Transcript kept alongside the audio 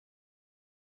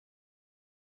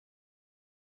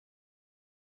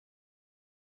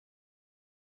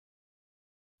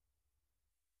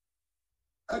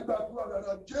ẹgbàdúrà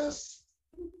dáadáa Jésù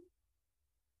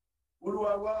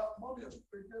Olúwa wa mọ́mí ẹ̀sùn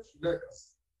pé Jésù lẹ́ẹ̀kan sí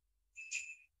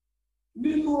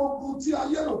nínú ogun tí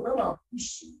ayé rò pé máa kú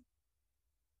sí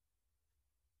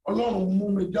Ọlọ́run mú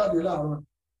mi jáde láàárọ̀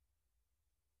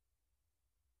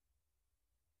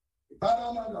ìbára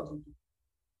máa yàtọ̀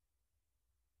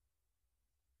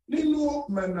nínú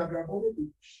mẹ̀nàgà olóògbé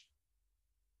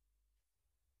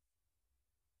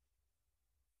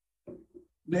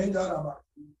lẹ́yìn dára máa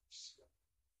kú sí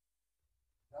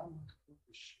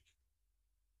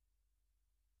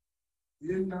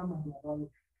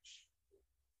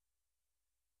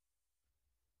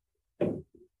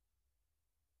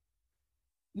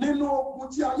nínú ogun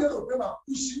tí ayé rò pé máa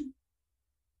kú sí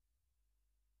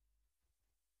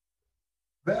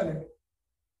bẹ́ẹ̀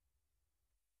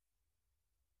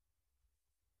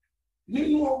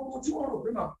nínú ogun tí wọ́n rò pé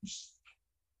máa kú sí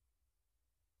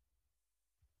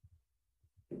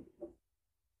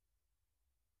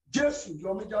Jésù yọ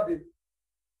mí jáde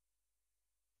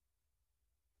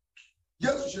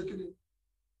Jésù ṣe kí ni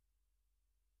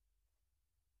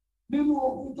nínú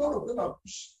ogun tó rò pé máa kú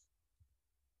sí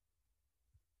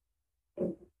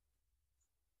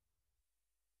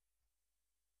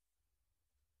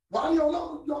wàá ní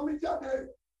Ọlọ́run yọ mí jáde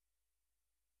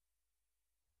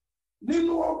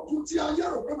nínú ogun tí ayé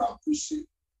rò pé máa kú sí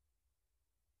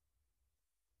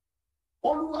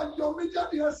Olúwa yọ mí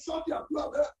jáde ẹ sọ di àdúrà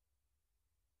bẹ́ẹ̀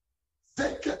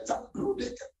zeketa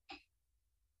brudeke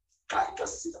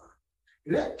kaikasida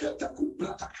reketa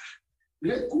kuplataka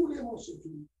rekure mosutu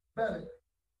bẹ́ẹ̀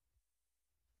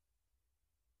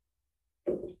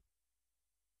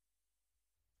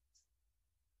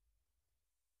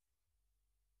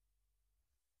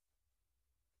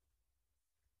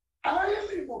ayé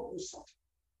mi mọ̀ kó sọ.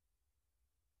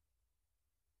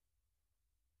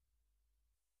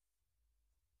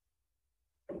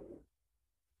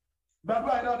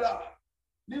 Bàbá yìí dáadáa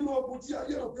nínú ogun tí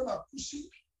ayé rò pé máa kú sí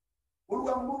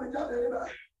Olúwa mú mi jáde níbẹ̀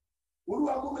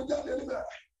Olúwa mú mi jáde níbẹ̀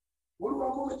Olúwa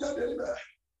mú mi jáde níbẹ̀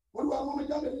Olúwa mú mi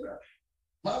jáde níbẹ̀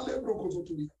máa lé burúkú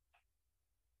tuntun yìí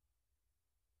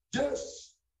Jésù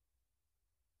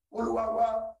Olúwa wa.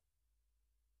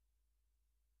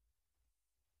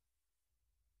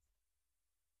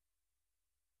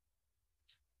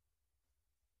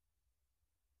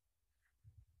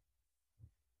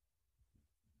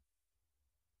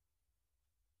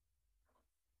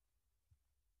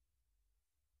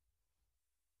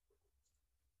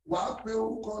 Wàá pe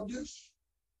orúkọ Jésù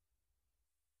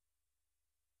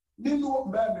nínú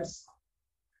bẹ́ẹ̀nìsì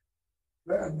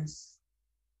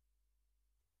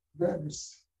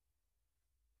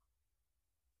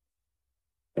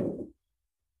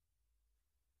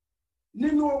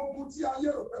nínú ogun tí ayé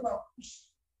rò pé máa kú sí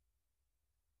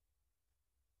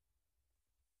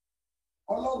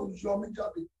Ọlọ́run yọ mí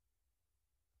jáde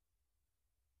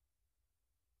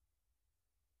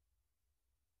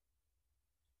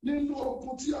nínú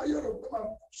ogun tí ayé rò pé máa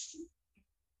kú sí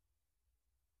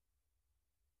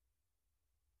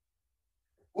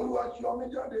Olúwa yọ mí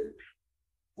jáde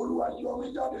Olúwa yọ mí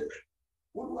jáde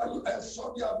Olúwa yọ ẹ̀sọ́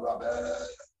di àdúrà bẹ́ẹ̀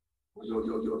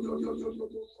oyoyoyoyoyoyoyo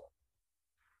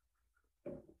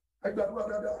ẹgbàdúrà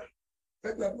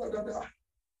dáadáa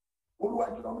Olúwa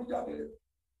yọ mí jáde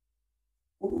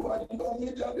Olúwa yọ mí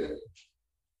jáde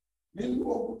nínú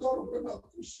ogun tó rò pé máa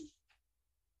kú sí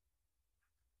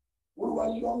Olúwa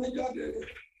yọ mí jáde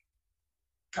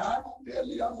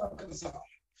káàdélé àmàkànsá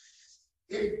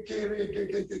ekele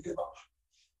kékeré bá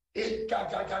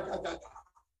ekakakakaka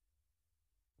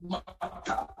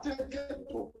makateke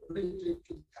tó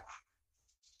pétékéka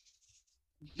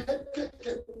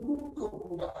yékéké lúkọ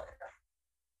báyà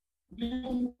nínú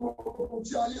ogun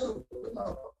tí ayé rò pé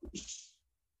máa kú sí.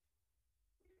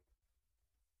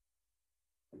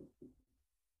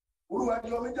 Olúwa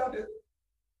yọ mí jáde.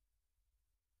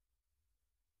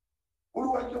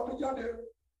 Olúwa yọ mí jáde.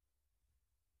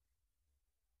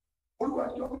 Olúwa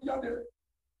yọ mí jáde.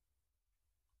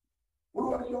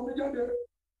 Olúwa yọ mí jáde.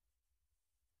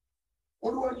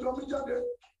 Olúwa yọ mí jáde.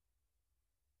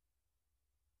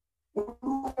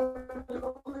 Olúwa yọ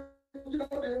mí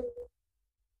jáde.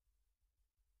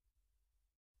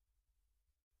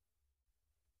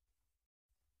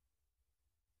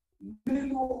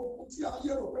 Nínú ogun tí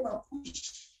ayé rò pé máa kú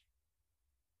sí.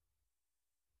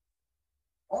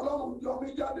 Ọlọ́run yọ mí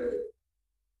jáde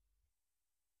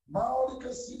máa orí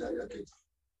kẹsí lẹ́yẹ kẹta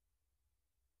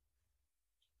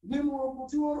nínú ogun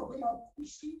tí wọ́n rò pé máa kú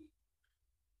sí.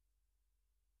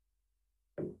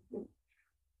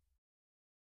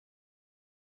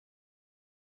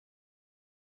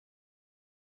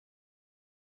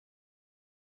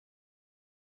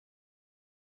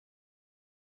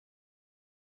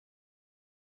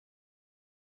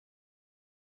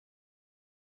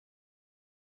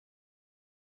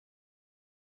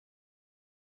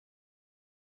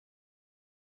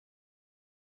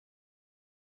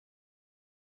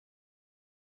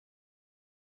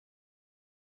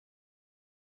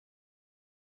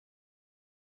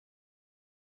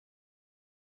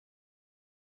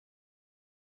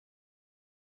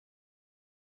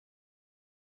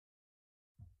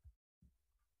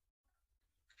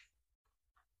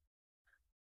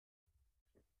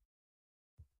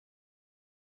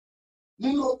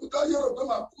 nínú ogun táyé rò pé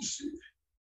màá kú sí.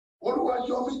 Olúwa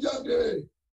yọ mí jáde.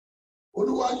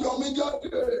 Olúwa yọ mí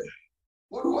jáde.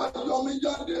 Olúwa yọ mí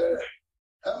jáde.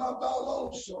 Ẹ máa bá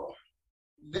Ọlọ́run sọ̀rọ̀.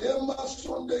 Lema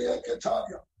sonde ye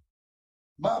ketaria.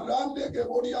 Marande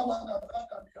geboria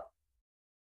manadadia.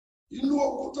 Inú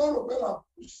ogun tó rò pé màá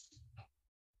kú sí.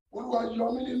 Olúwa yọ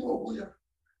mí nínú ogun yẹn.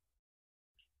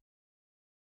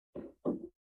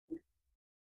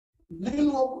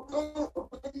 Nínú ogun tó rò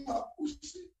pé màá kú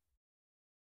sí.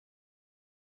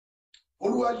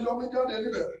 Olúwa yọ mí jáde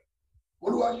níbẹ̀.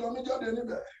 Olúwa yọ mí jáde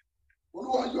níbẹ̀.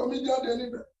 Olúwa yọ mí jáde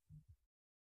níbẹ̀.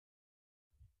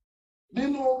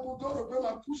 Nínú ogun tó rò pé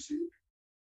màá kú sí.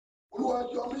 Olúwa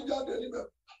yọ mí jáde níbẹ̀.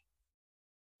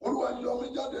 Olúwa yọ mí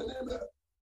jáde níbẹ̀.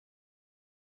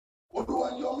 Olúwa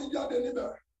yọ mí jáde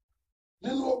níbẹ̀.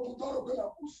 Nínú ogun tó rò pé màá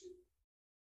kú sí.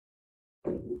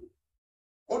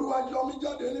 Olúwa yọ mí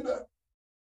jáde níbẹ̀.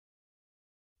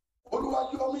 Olúwa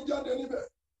yọ mí jáde níbẹ̀.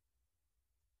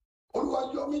 Olúwa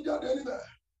yọ mí jáde níbẹ̀.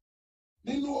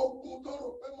 Nínú ogun tó rò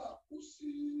pé màá kú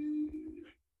sí.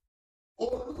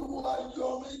 Olúwa yọ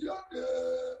mí jáde.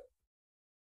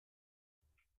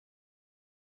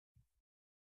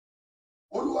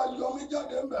 Olúwa yọ mí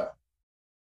jáde níbẹ̀.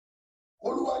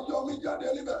 Olúwa yọ mí jáde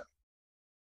níbẹ̀.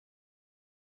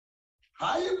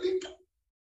 Àìríkà.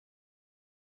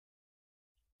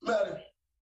 Bẹ́ẹ̀ni,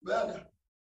 bẹ́ẹ̀ni,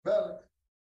 bẹ́ẹ̀ni,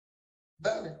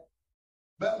 bẹ́ẹ̀ni,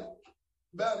 bẹ́ẹ̀ni,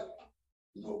 bẹ́ẹ̀ni.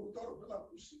 Nínú ogun tó rò pé màá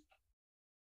kú sí.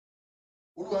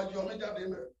 Olúwa yọ mí jáde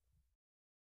níbẹ̀.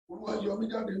 Olúwa yọ mí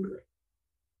jáde níbẹ̀.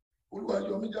 Olúwa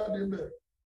yọ mí jáde níbẹ̀.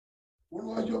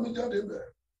 Olúwa yọ mí jáde níbẹ̀.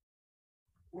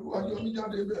 Olúwa yọ mí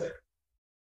jáde níbẹ̀.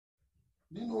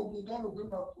 Nínú ogun tó rò pé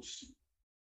màá kú sí.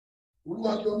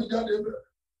 Olúwa yọ mí jáde níbẹ̀.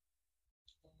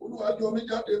 Olúwa yọ mí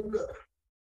jáde níbẹ̀.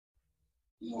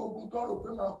 Nínú ogun tó rò pé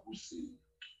màá kú sí.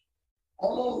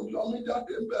 Ọlọ́run yọ mí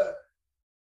jáde níbẹ̀.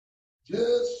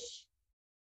 Jésù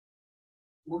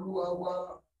Olúwa wa.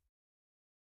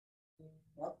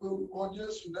 Wá pé orúkọ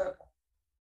Jésù lẹ́ẹ̀kan.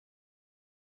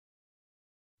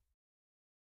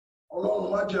 Ọlọ́run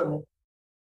má jẹ̀mú.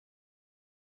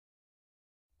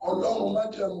 Ọlọ́run má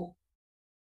jẹ̀mú.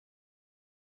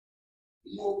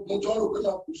 Inú ogun tó rò pé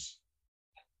màá kú sí.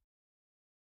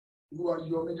 Olúwa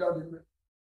yọ mí jáde mẹ́.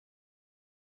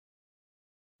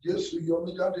 Jésù yọ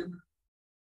mí jáde mẹ́.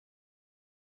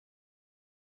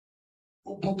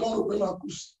 Ogun tó rò pé màá kú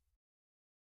sí.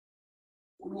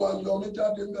 Olúwa yọ mí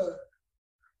jáde mẹ́.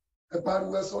 Ẹ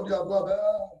pariwo ẹ sọ di àdúrà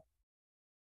bẹ́ẹ̀.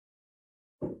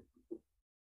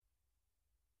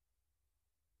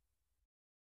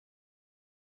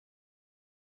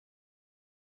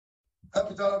 Ẹ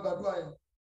fi tára gbàdúrà yẹn.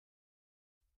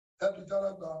 Ẹ fi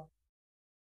tára gbà.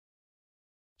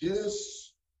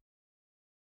 Jésù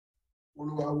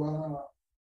Olúwa wa.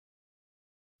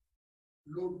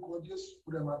 Lórúkọ Jésù kò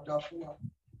dẹ̀ máa dá fún wa.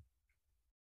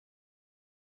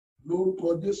 Lórúkọ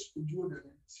Jésù ojú ò dẹ̀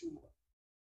ní tí wà.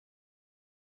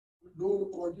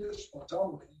 Lórúkọ Jésù ọ̀tá ò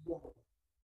ní gbọ́.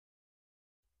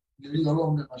 Ìlérí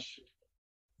Ọlọ́run lè máa ṣe.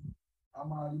 A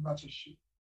máa rí bá ti ṣe.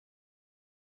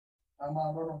 A máa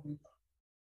rọ́nà gbígbà.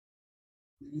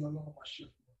 Ìlérí Ọlọ́run máa ṣe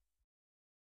fún wa.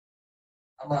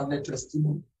 A máa lẹ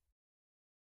testimony.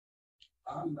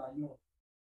 A ń là yọ̀.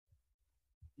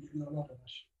 Ìlérí Ọlọ́run máa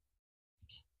ṣe.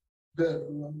 Bẹ́ẹ̀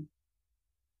ló wá ní.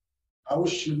 A ó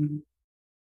ṣe rere.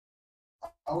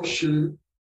 A ó ṣe rere.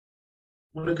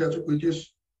 Mo ní kí ẹ tún pe Jésù.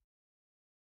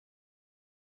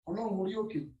 Ọlọ́run orí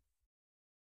òkè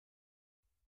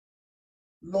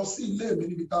lọ sí ilé mi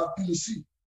níbi tá a bí mi sí.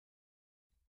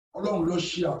 Ọlọ́run lọ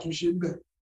ṣe àtúnṣe ń bẹ̀.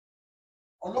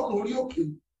 Ọlọ́run orí òkè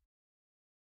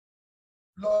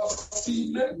lọ sí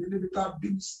ilé mi níbi tá a bí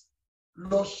mi sí.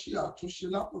 Lọ ṣe àtúnṣe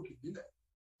lápòkè nílẹ̀.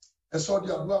 Ẹ sọ di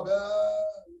àdúrà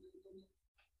bẹ́ẹ̀.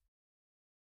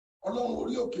 Ọlọ́run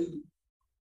orí òkè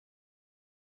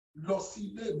lọ sí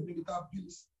ilé mi níbi tá a bí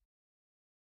mi sí.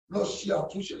 Lọ ṣe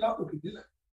àtúnṣe lápòkè nílẹ̀.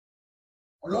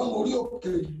 Ọlọ́run orí òkè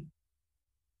yìí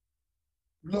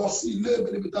lọ sí ilé mi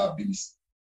níbi tá a bí mi sí.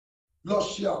 Lọ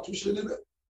ṣe àtúnṣe níbẹ̀.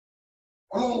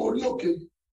 Ọlọ́run orí òkè yìí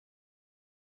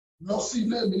lọ sí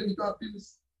ilé mi níbi tá a bí mi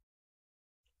sí.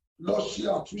 Lọ ṣe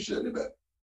àtúnṣe níbẹ̀.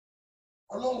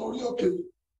 Ọlọ́run orí òkè yìí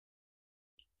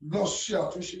lọ ṣe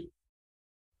àtúnṣe.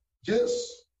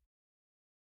 Jésù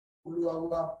Olúwa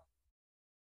wa.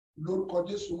 Lórúkọ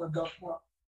Jésù máa dá fún wa.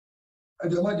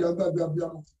 Ẹ̀jẹ̀ má jẹ́ agbábí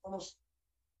abiyamọ fún ọlọ́sùn.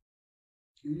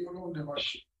 Èyí Ọlọ́run lè máa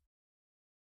ṣe.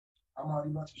 A máa rí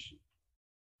bá ti ṣe.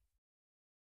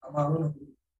 A máa rọ́nà pé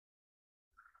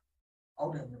a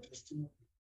ó lè mọ testimony.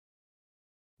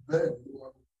 Bẹ́ẹ̀ ni ó wà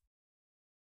lọ.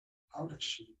 A ó lè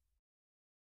ṣe.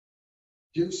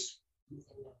 Jésù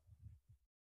Olúwa wa.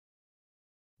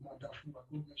 Máa dá fún wa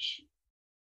ló lè ṣe.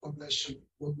 God bless you.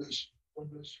 God bless you.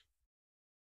 God bless you.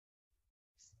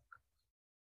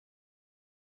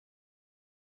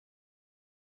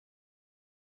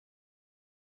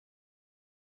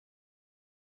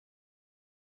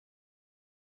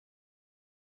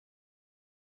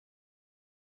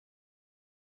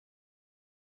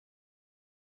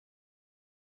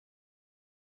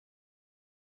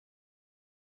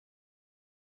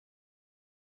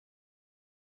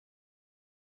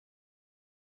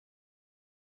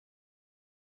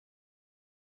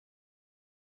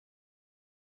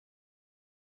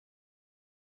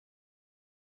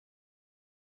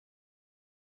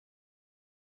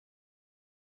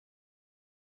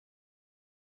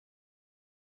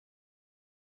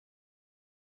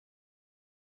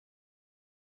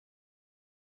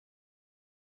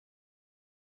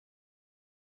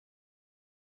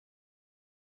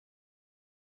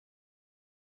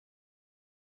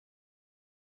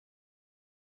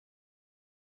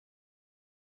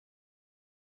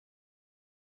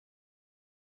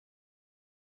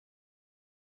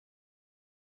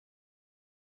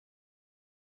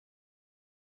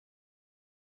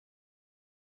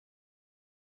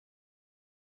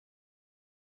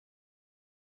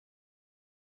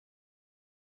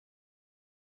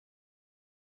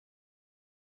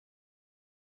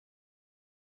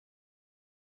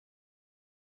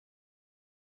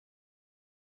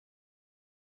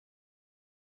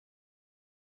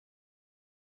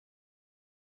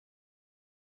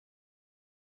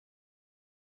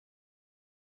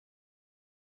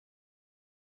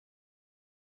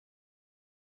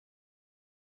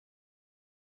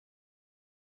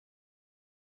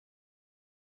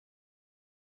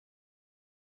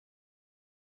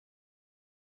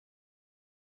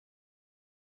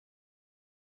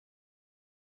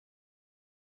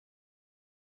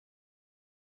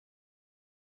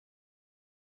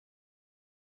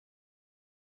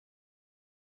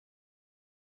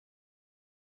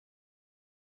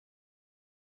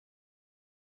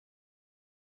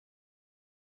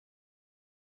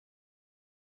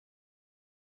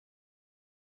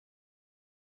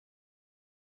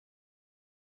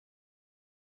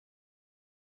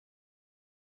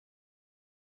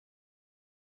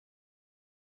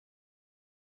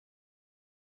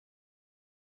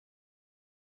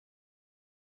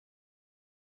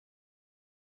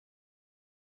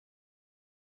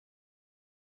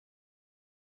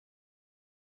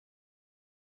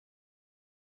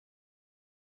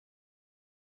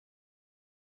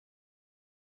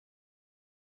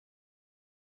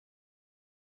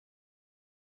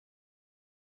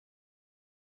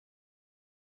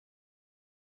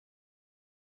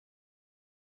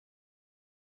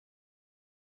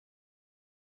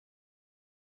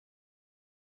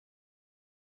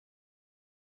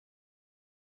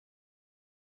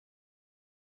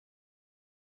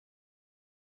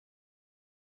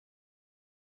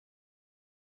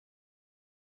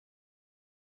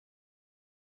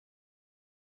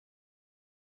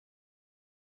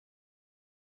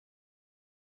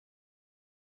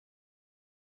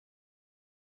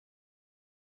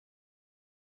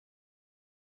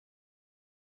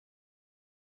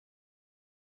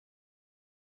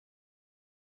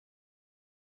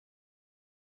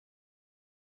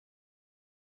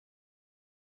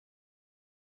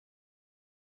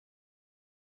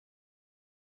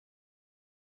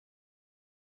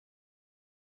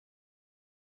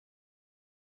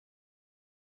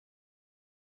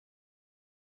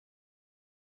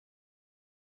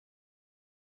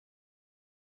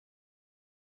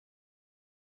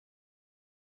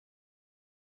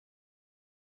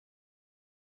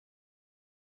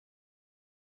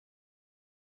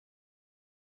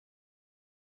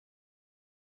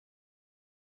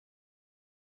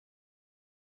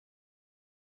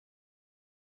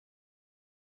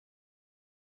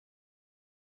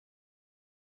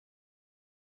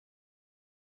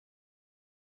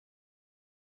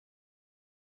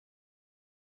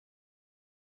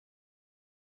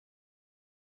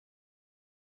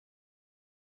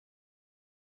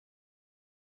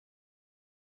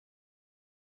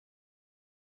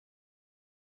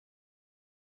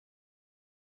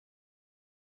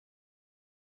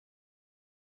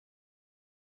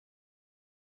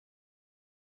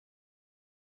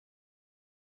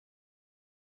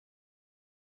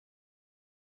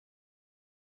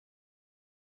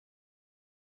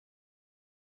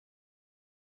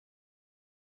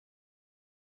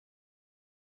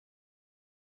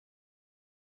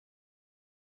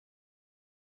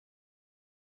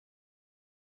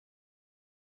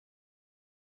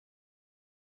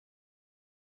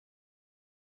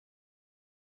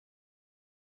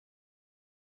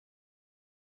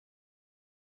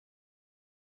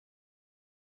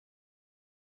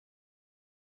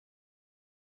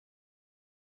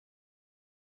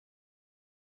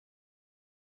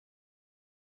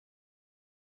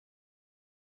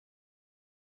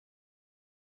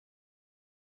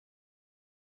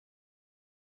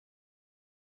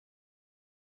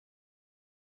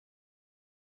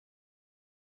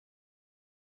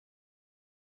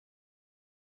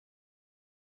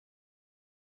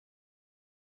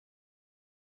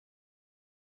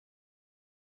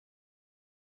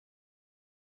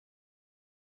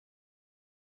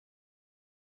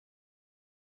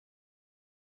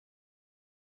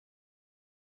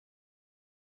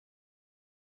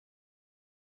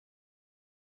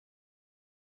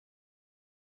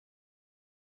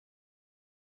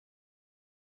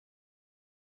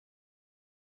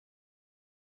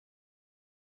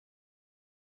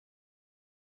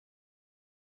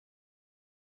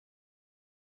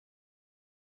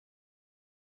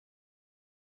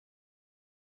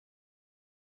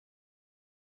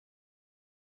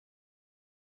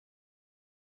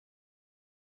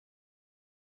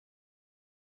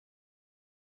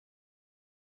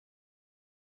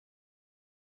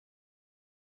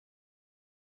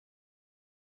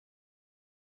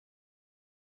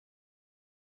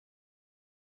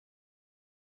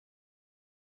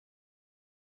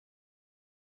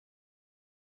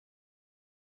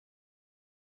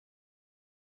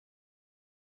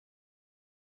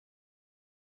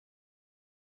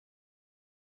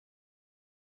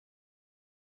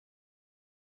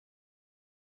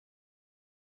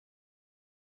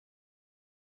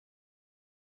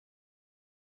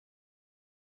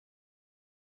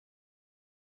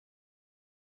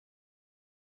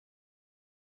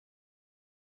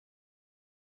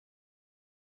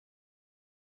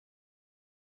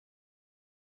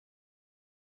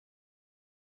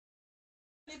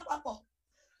 ní papọ̀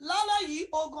lálẹ́ yìí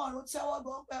ogun ọ̀run tẹ́wọ́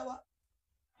gbọ́ pẹ́ wá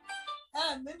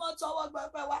ẹ̀mí mọ́ tọwọ́ gbọ́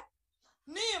pẹ́ wá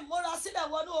ní ìmúrasílẹ̀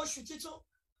wọnú oṣù titun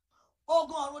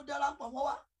ogun ọ̀run darapọ̀ mọ́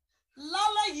wa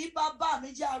lálẹ́ yìí bàbá mi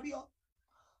jẹ́ àrí ọ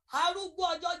arúgbó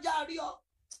ọjọ́ jẹ́ àrí ọ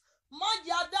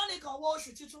mọ́jì adánìkan wọ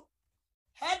oṣù titun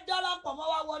ẹ darapọ̀ mọ́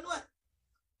wa wọnú ẹ̀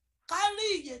kárí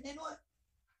ìyè nínú ẹ̀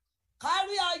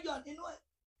kárí ayọ̀ nínú ẹ̀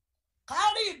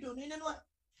kárí ìdùnnú nínú ẹ̀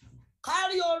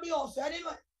kárí orí ọ̀fẹ́ nínú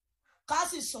ẹ̀ ká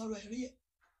sì sọ̀rọ̀ ẹ̀rí ẹ̀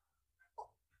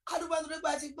adúgbò tó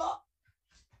nípa ti gbọ́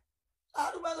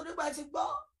adúgbò tó nípa ti gbọ́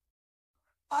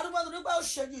adúgbò tó nípa ó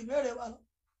ṣe ju ìbéèrè wa lọ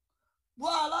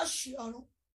bọ́ aláṣẹ ọ̀run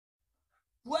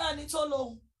bọ́ ẹni tó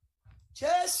lóhùn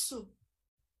Jésù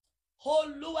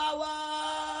Olúwa wa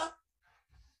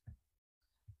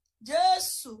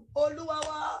Jésù Olúwa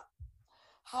wa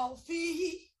àfi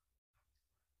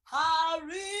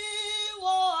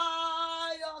ariwo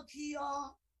ayọ̀ kí ọ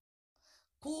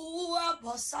kú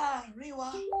àbọ̀ sáàrin wa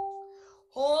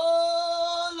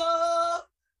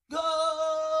ológo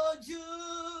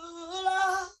jùlọ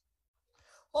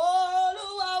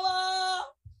Olúwa wa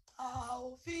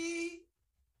àfi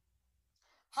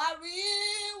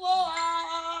ariwo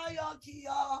ayọ̀ kí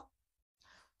ọ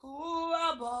kú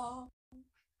àbọ̀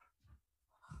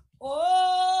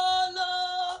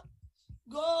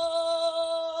ológo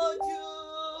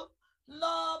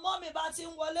jùlọ. Mọ́mì bá ti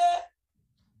ń wọlé,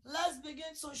 let's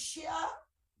begin to share.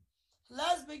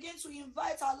 Let's begin to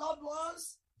invite our loved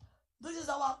ones. This is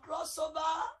our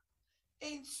crossover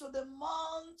into the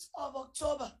month of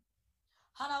October.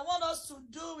 And I want us to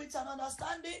do with an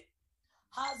understanding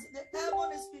as the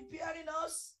heaven is preparing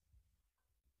us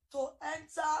to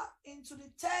enter into the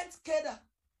 10th Kedar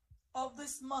of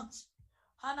this month.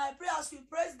 And I pray as we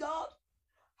praise God,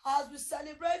 as we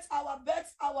celebrate our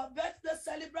birthday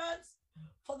celebrants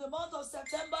for the month of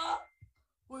September,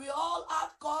 we all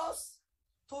have cause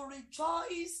to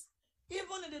rejoice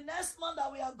even in the next month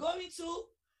that we are going to,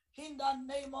 in the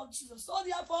name of Jesus. So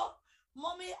therefore,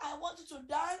 Mommy, I want you to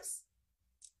dance.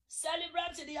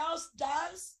 Celebrate in the house,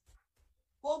 dance.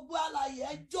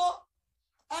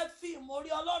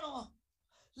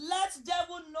 Let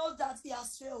devil know that he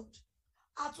has failed.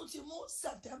 Atutimu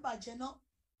September jena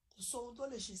kò sóhun tó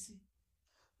lè ṣe sí.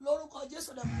 Lórúkọ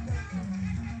Jésù dẹ̀ mú bẹ̀rẹ̀.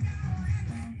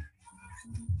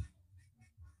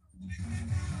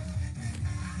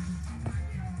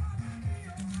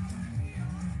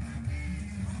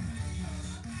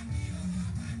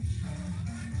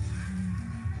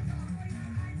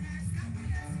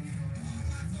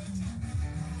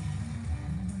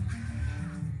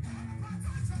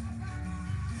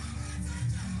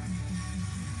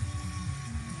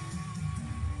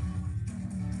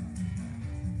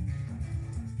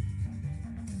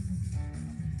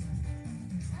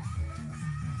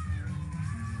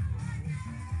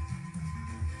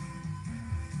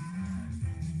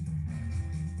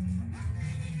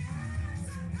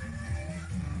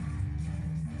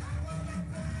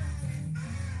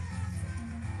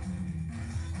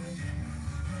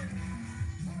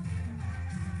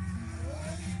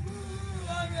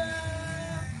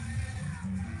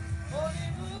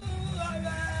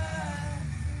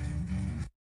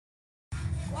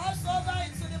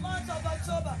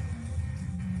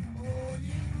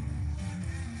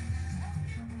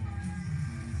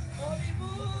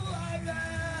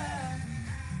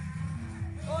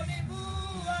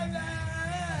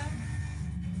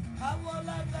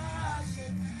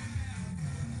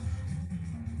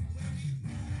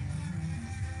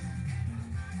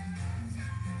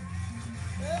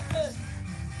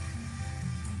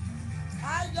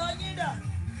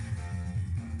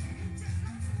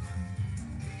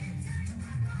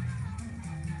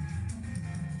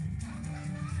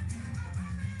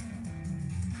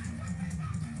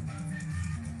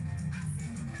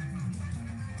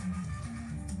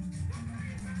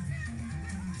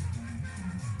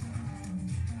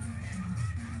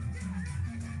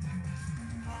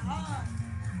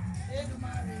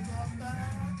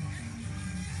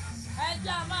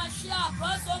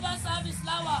 Crossover service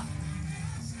láwà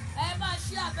ẹ máa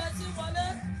ṣí abẹ tí wọlé.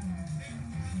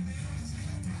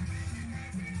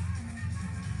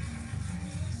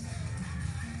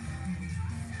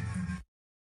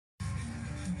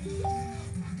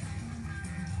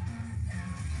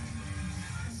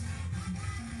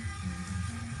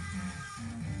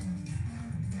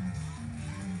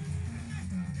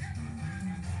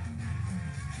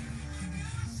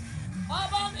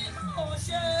 Ọba mímọ́ ò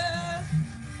ṣe.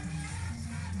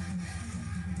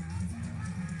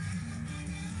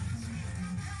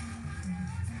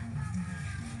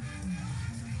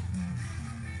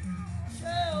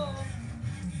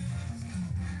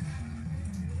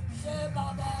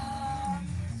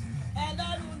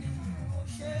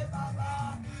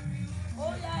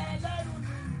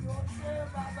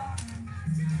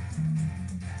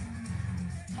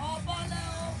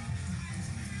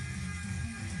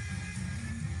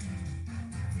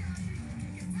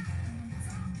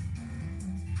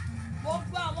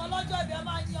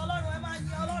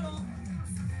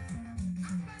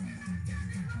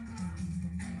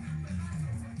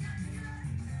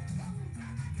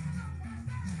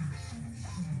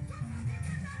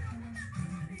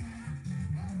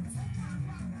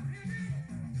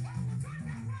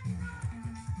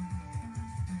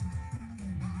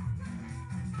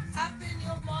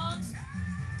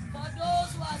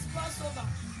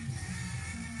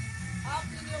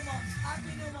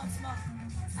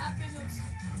 Happy New Year.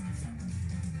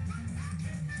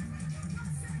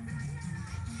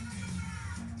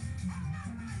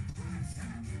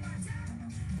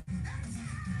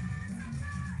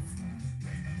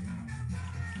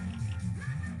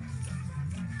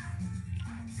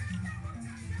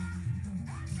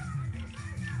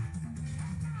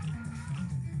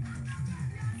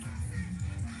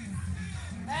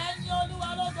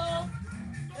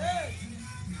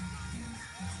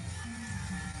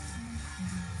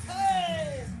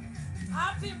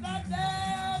 Happy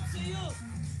birthday to you,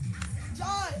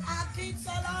 Joy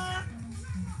Akintola.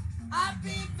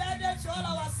 Happy birthday to all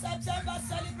our September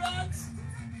celebrants.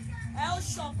 El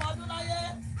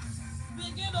Shopodulaye.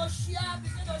 Begin to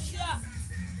share.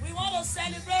 We want to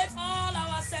celebrate all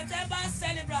our September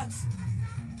celebrants.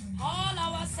 All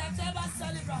our September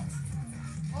celebrants.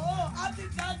 Oh, happy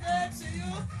birthday to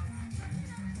you,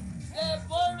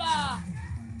 Deborah.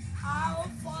 I'll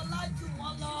follow you,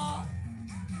 one Lord.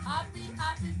 Happy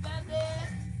birthday.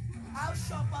 I'll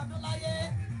shop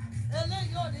Adulaye.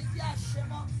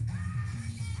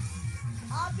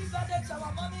 Happy birthday to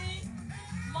our mommy.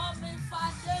 Mommy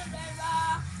Fadera.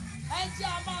 Ẹjẹ́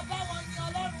a máa bá wọn ní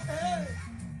Ọlọ́run.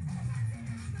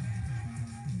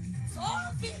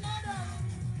 Sọ́ọ́fì lọ́dọ̀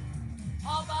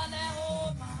ọba lẹ́ ó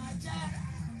máa jẹ́.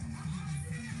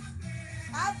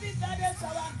 Happy birthday to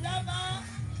our Grandma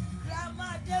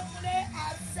Adekunle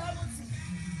at 70.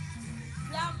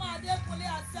 Grandma Adekunle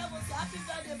at 70. Happy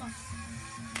birthday, ma.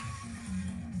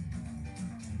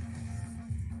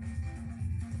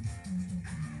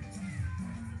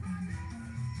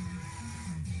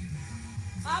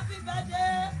 Happy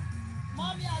birthday,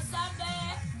 Mommy Asambe.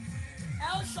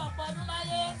 El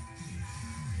Shopodulaye.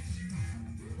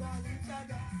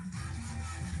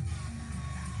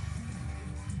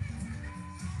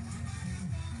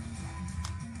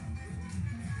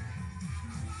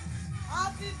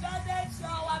 Happy birthday to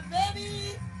our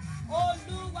baby,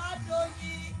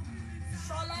 Oluwadoyi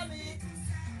Sholami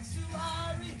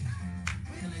Shuari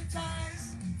Willie Times.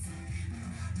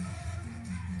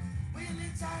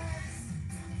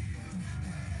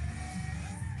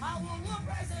 I will look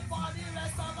present for the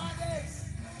rest of our days.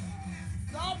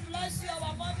 God bless you,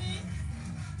 our mommy.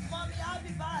 Mommy,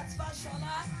 happy birthday,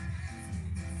 Fashola.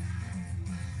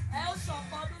 El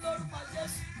Shopodulaye lórúkọ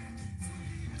Jésù.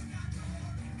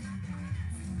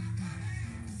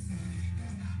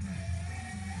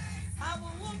 I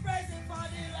will praise him for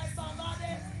the rest of our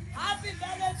day. Happy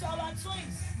birthday to our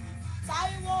twins,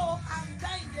 Taiwo and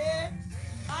Kehinde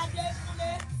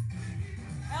Adekunle.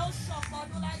 El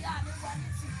Shopodulaye Adekunle.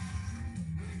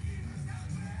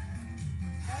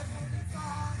 Heavenly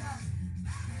Father,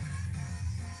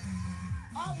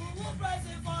 I will praise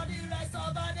him for the rest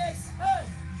of our days. Hey,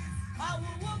 I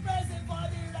will praise him for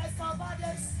the rest of our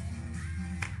days.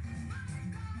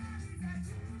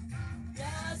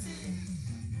 Yes,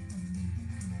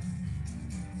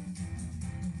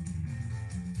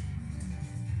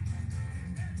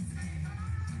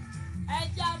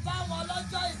 ẹja bá wọn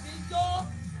lọ́jọ́ ìbí jó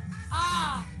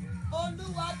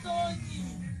Olúwatóyìn.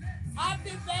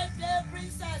 Happy birthday,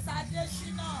 Princess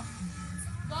Adeshina.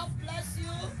 God bless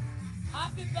you.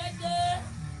 Happy birthday,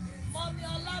 Mommy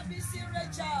Olabisi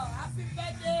Rachel. Happy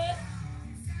birthday.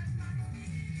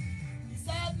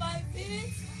 Set my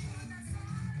feet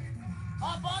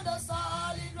upon the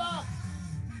solid rock.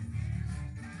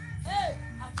 Hey,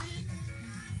 happy.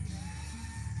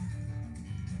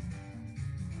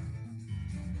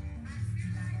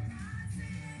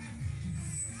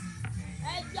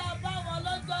 Ẹjẹ́ bá wọn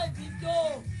lọ́jọ́ ìbí jó,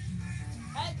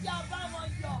 ẹjẹ́ bá wọn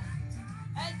yọ̀,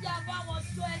 ẹjẹ́ bá wọn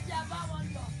jó, ẹjẹ́ bá wọn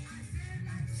yọ̀.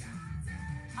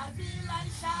 I feel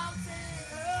like shouting.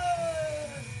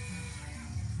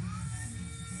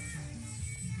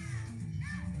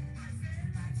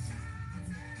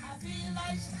 I feel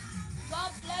like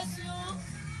God bless you.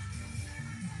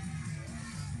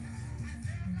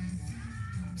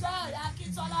 Joy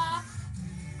Akintola.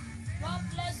 God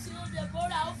bless you,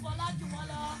 Deborah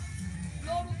Ofolajumola.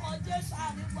 Lórúkọ Jésù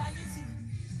àníwá yìí sí.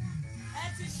 Ẹ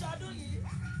ti ṣọdún yìí,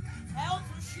 ẹ ó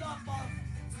tún ṣe ọ̀pọ̀.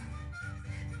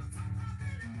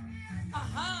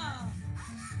 Aha!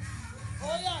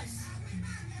 Oh yes!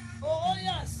 Oh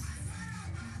yes!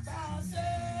 That's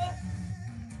it!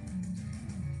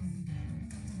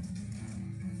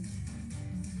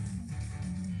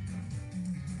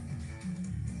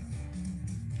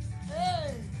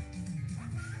 Hey!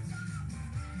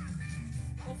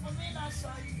 Fún mi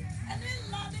láṣọ yìí ẹni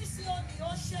ńlá ní sí òní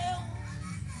ó ṣeun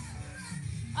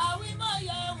àwímọ̀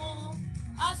yẹ̀wò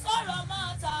àsọ̀rọ̀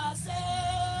máa tà sé.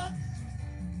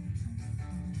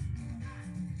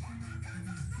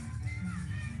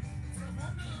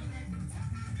 Fún mi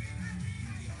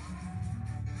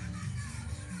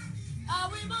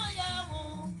àwí mọ̀ yẹ̀ wò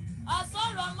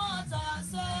àsọ̀rọ̀ mọ̀ tà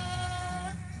ṣe.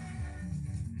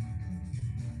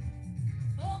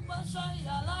 Ó gbọ́ṣọ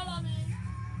ìyà lára mi.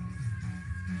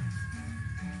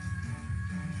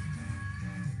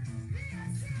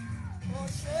 Ó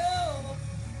ṣe o.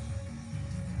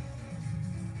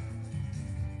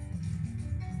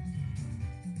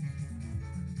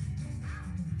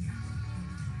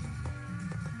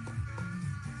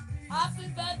 Happy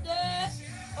birthday,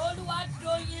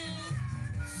 Oluwadoyin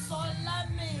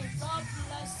Solami. God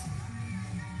bless you.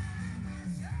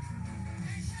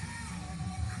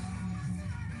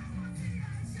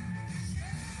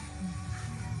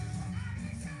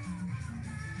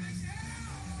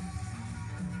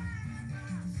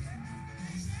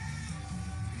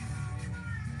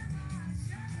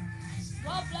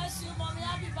 God bless you, mommy.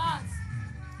 Happy birthday.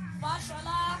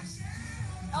 Fashola,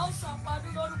 El Shapadu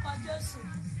lórúkọ Jésù.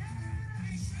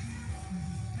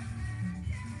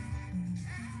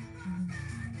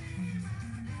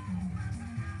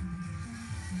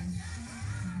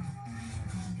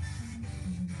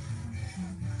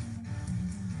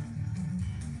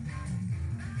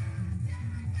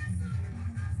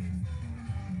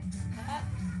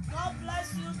 God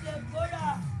bless you,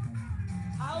 Deborah.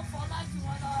 How for like you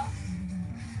wanna.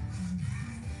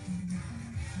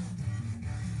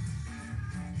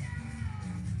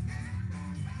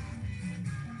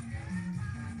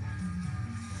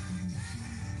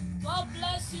 God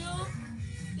bless you.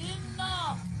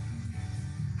 Enoch.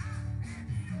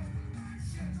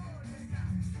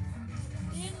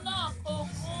 Enoch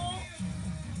Okun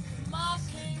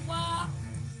Makinwa.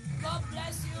 God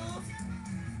bless you.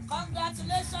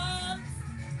 Congratulations.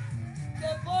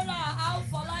 Deborah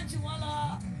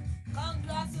Alfolajiwala.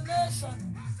 Congratulations.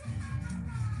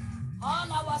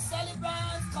 All our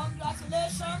celebrants,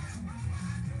 congratulations.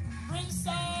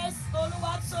 Princess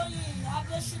Oluwatoyi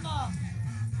Adeshina.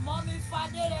 Mommy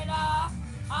Faderera,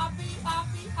 happy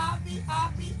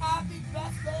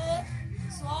birthday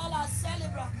to all our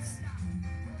celebrants.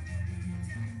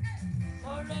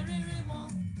 Orerimo,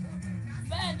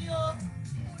 Benio,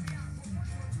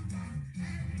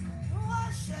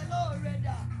 Ruashelo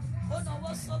Reda, Ono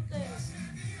was something.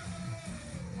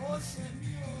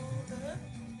 Oshemio,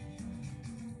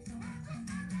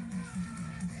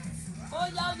 Oh,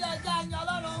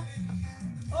 Yalano,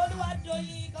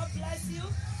 Oluwadoyin, God bless you.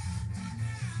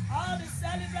 All the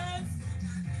celebrants,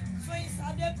 Twins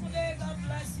Adekule, God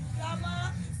bless you.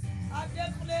 Grandma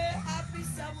Adekule, happy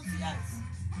 70th.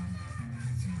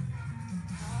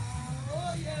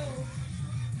 Oh, yeah.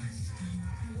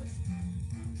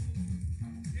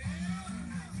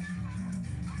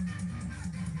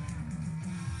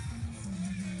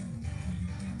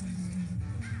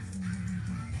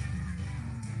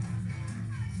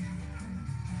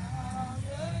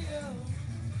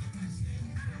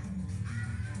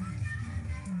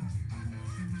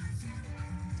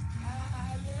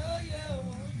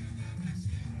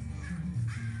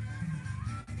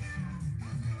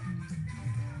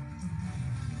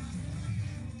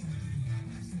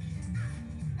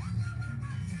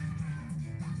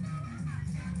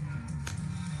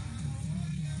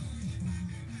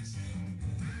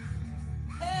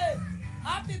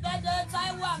 Happy birthday,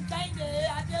 Taiwan Kende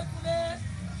Adekule.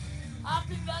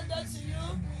 Happy birthday to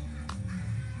you.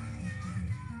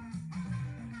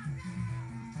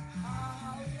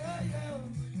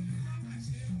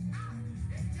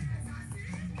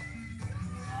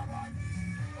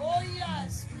 Oh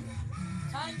yes.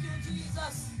 Thank you,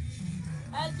 Jesus.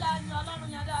 Ẹja ni Ọlọ́run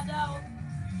yẹn dáadáa o.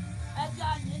 Ẹja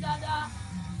ni dáadáa.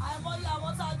 Àìmọye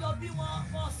àwọn tá a jọ bí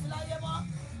wọn sí láyé mọ́.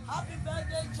 Happy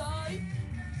birthday, Joy.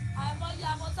 Àìmọye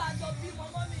àwọn tá a jọ bí wọn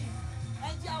mọ́ mi.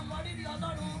 Ẹja ọmọ rírì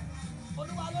Ọlọ́run.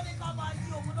 Olúwa ló ní ká máa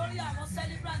yin òun lórí àwọn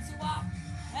celebrant wa.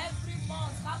 Every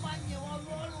month ká máa yin wọn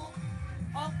lórun.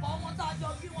 Ọ̀pọ̀ wọn tá a jọ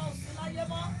bí wọn ò sí láyé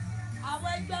mọ́. Àwọn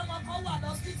ẹgbẹ́ wọn kan wà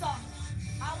lọ́sítà.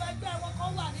 Àwọn ẹgbẹ́ wọn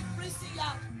kan wà ní prison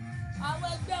yard. Àwọn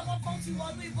ẹgbẹ́ wọn kan ti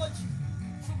wọnú ibojì.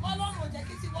 Ṣùgbọ́n Ọlọ́run ò jẹ́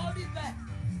kí tiwọn rí bẹ́ẹ̀.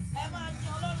 Ẹ máa yin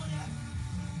Ọlọ́run yẹn.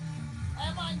 Ẹ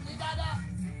máa yin dáadáa.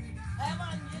 Ẹ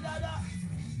máa yin dáadáa.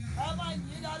 Ẹ máa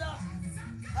yin dáadáa.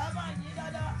 Ẹ máa yin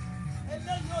dáadáa.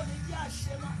 Eléyìí ò ní jẹ́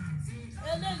àṣemọ́.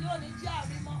 Eléyìí ò ní jẹ́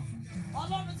àrímọ́.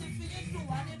 Ọlọ́run ti fi yín dùn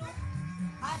wá nínú.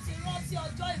 Àti rántí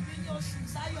ọjọ́ ìbí ní oṣù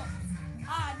Sáyọ̀.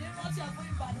 Àní rántí ẹ̀ fún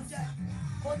ìbànújẹ́.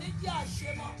 Kò ní jẹ́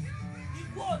àṣemọ́.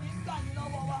 Ikú ò ní gbà yín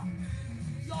lọ́wọ́ wa.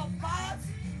 Your path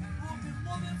will be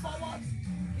moving forward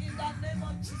in the name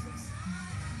of Jesus.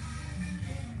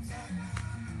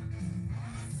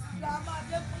 Grandma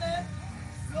Adékúnlé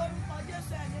lórúkọ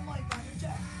Jésù ẹ̀ ní mọ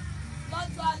ìbànújẹ́.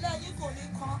 Lọ́jọ́ alẹ́ yín kò ní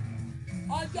kan.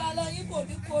 Ọjọ́ alẹ́ yín kò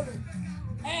ní korò.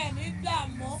 Ẹ ní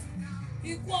dààmú.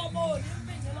 Ikú ọmọ ò ní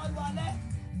mì yín lọ́wọ́ alẹ́.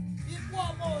 Ikú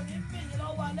ọmọ ò ní mì yín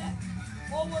lọ́wọ́ alẹ́.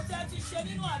 Owó tẹ́ ti ṣe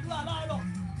nínú àdúrà láàárọ̀.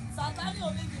 Sàtánì ò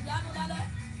ní ìdánù lálẹ́.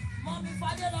 Mọ́mí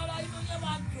Fadélọ́lá inú yẹn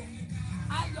máa dùn.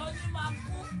 Ayọ̀ yín máa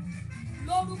kú.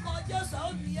 Lórúkọ Jésù ó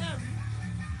ní ẹ̀rí.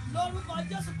 Lórúkọ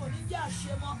Jésù kò ní jẹ́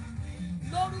àṣemọ́.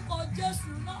 Lórúkọ Jésù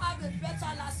you not have a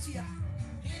better last year.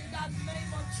 In the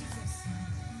name of Jesus.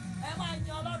 Ẹ máa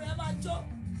yan Ọlọ́run, ẹ máa jó.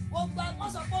 Gbogbo àwọn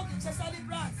sọ pé òkè ṣe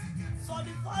celebrate. So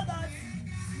the fact that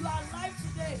you are alive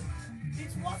today,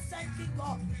 it's worth thanking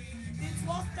God. It's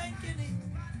worth thanking Him.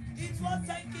 It's worth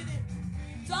thanking Him.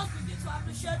 Just begin to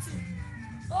appreciate Him.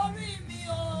 Orí mi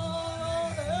o.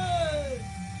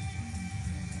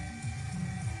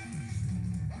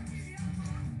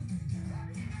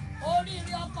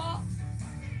 Oríire ọkọ,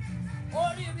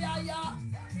 oríire aya,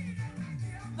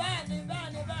 bẹ́ẹ̀ni,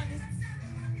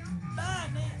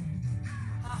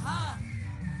 aha,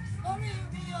 orí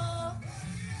mi o,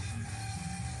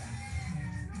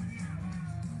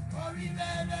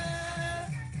 oríire,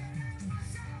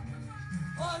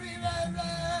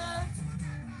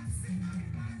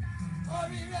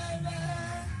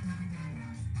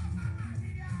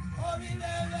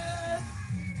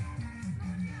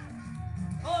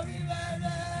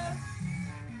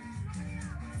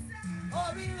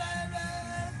 oríire,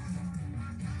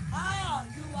 ah,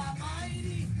 you are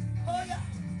mighty, oh yeah,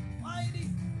 mighty,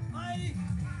 hey,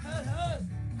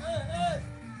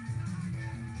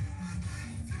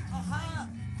 aha,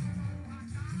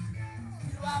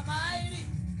 you are mighty,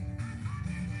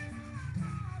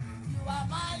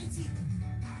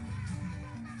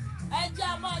 ẹ jẹ́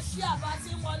a máa ṣí àbá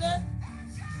tí ń wọlé,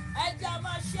 ẹ jẹ́ a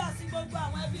máa ṣí àti gbogbo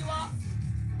àwọn ẹbí wa.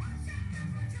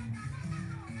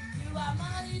 You are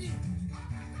mighty.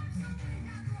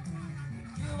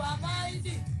 You are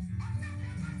mighty.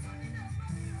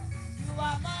 You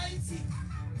are mighty.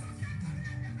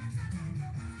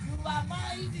 You are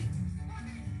mighty.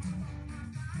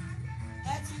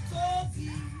 Ẹ ti tóbi.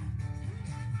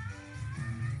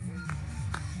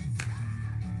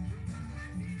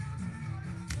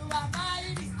 You are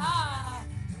mighty.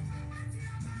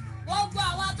 Gbogbo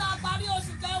àwọn tá a parí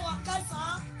oṣù kẹwàá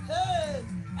kẹsàn-án.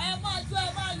 Ẹ máa jó, ẹ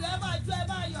máa yọ̀, ẹ máa jó, ẹ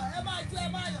máa yọ̀, ẹ máa jó, ẹ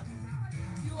máa yọ̀.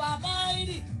 You are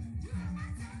mighty.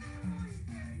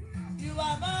 You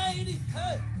are mighty.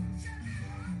 Hey.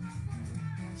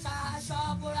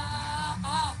 Ṣaṣọ́bùrà.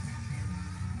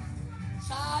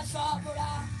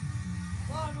 Ṣaṣọ́bùrà.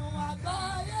 Ọ̀run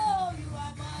àgbáyé o. You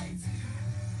are mighty.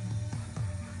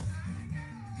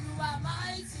 You are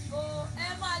mighty o. Ẹ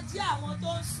máa jí àwọn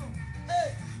tó ń sùn.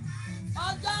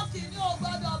 Ọjọ́ kìíní ò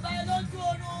gbọ́dọ̀ bá ẹ lójú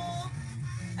oorun.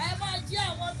 Ẹ máa jí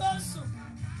àwọn tó ń sùn.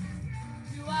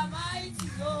 You are mighty,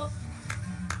 oh.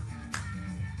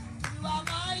 You are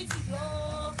mighty,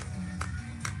 oh.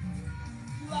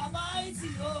 You are mighty,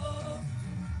 oh.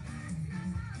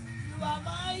 You are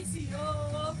mighty,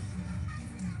 oh.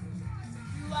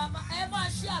 You are mighty. Ẹ máa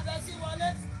ṣí àbẹ̀ sí wọlé.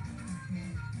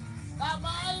 You are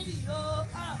mighty, oh.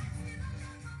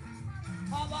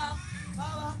 Baba.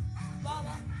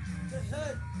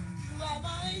 Hey. You are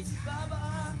mighty, Baba.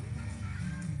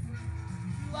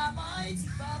 You are mighty,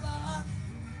 Baba.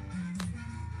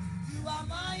 You are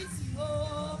mighty,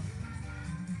 oh.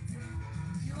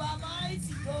 You are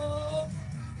mighty, oh.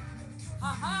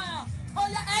 Aha. Oh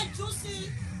yeah, ẹ jù sí.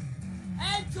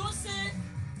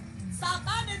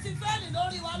 Sàtánì ti fẹ́ẹ̀lì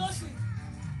lórí wa lóṣù.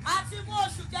 A ti mú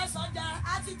oṣù kẹsàn-án jẹ,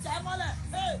 a ti tẹ̀ mọ́lẹ̀.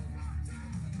 Hey.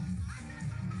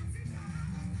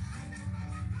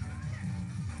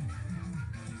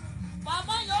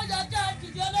 Màmá yóò yẹ kẹ́ ẹ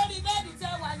dìde lórí bẹ́ẹ̀dì tẹ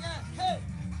wà yẹn.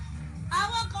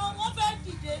 Àwọn kan wọ́n fẹ́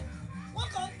dìde, wọ́n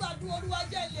kàn ń gbàdúrà Olúwa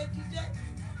jẹ́ ilé dìde.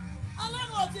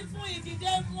 Ọlọ́run ò ti fún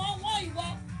ìdìde wọ́n ìwọ,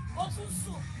 ó tún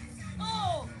sùn. No,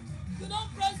 you don't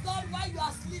praise God while you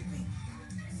are sleeping.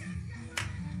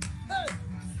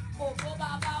 Ògo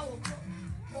bàbá ògo,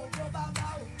 ògo bàbá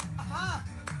ògo,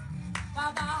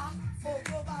 bàbá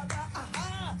ògo bàbá,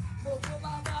 ògo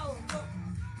bàbá ògo,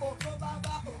 ògo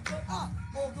bàbá ògo,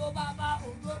 ògo bàbá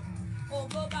ògo,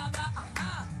 ògo bàbá,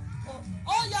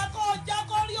 ó yẹ kó o jẹ́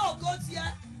kó rí ògo tiẹ̀,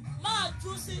 máa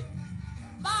jú sí,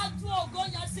 máa jú ògo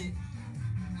yẹn sí,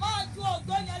 máa jú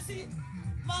ògo yẹn sí.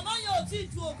 Màmá yẹn ò tí ì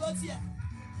ju ògo tiẹ̀,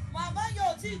 màmá yẹn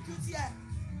ò tí ì ju tiẹ̀.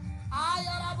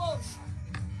 Ayọ̀lábòsì.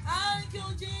 Thank you,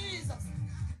 Jesus.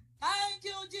 Thank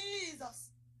you, Jesus.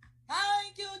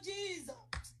 Thank you, Jesus.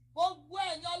 Gbogbo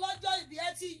ẹ̀yin ọlọ́jọ́ ìbí ẹ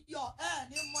ti yọ̀ ẹ̀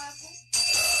ní mọ ẹkún.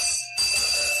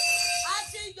 A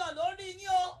ti yọ̀ lórí yín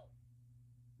o.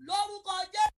 Lórúkọ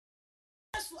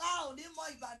Jésù a ò ní mọ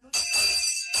ìbànújẹ́.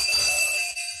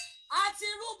 A ti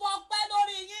rúbọ pẹ́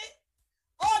lórí yín.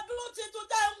 Ọdún tuntun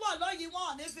tẹ́ ń wọ̀ lóyìn wọn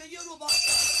ò ní fi yín rúbọ.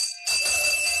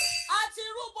 A ti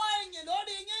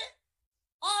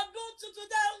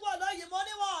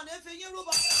fi yín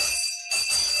rúbọ.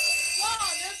 Wọ́n ò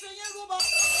ní fi yín rúbọ.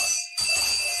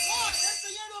 Wọ́n ò ní fi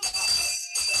yín rúbọ.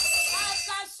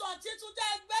 Àkàsọ̀ títún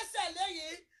tẹ́ gbẹ́sẹ̀ léyìí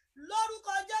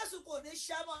lórúkọ Jésù kò ní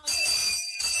ṣẹ́ mọ́ yín.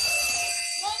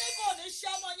 Mo ní kò ní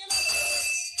ṣẹ́ mọ́ yín lọ́wọ́.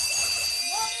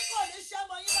 Mo ní kò ní ṣẹ́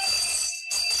mọ́ yín lọ́wọ́.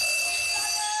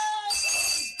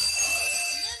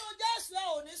 Nínú Jésù ẹ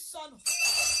ò ní sọnù.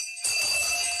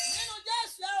 Nínú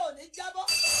Jésù ẹ ò ní jábọ́.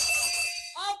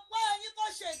 Ọ̀pọ̀ ẹ̀yin kò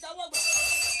ṣe ìtẹ́wọ́gbà.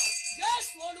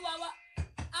 Jésù Olúwa wa.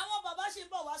 Àwọn bàbá ṣì ń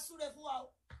bọ̀ wá súre fún wa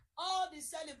o. All the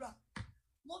celebrants.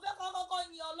 Mo fẹ́ kọ́kọ́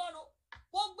yin Ọlọ́run.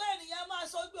 Gbogbo ènìyàn máa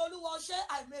sọ pé Olúwa ṣé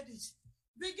I made it.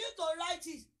 Begin to write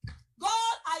it.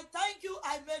 God, I thank you,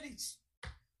 I made it.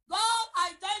 God,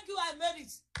 I thank you, I made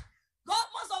it. God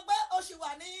mọ̀ sọ pé oṣù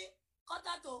wà ní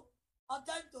kọ́tàtò,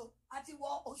 ọ̀tẹ́ntò àti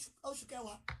wọ oṣù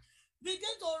kẹwàá.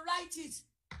 Begin to write it.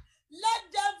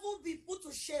 Let devil be put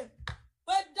to shame.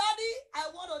 But Daddy, I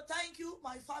want to thank you,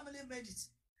 my family made it.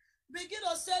 Begin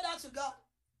to say that to God.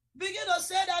 Begin to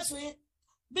say that to him.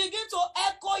 Begin to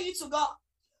echo it to God.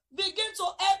 Begin to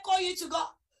echo it to God.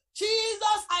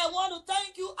 Jesus, I want to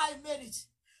thank you, I made it.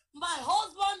 My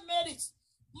husband made it.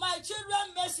 My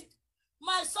children made it.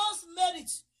 My sons made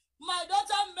it. My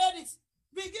daughter made it.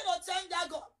 Begin to thank that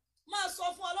God. Máa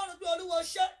sọ fún Ọlọ́run pé Olúwa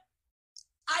ṣé.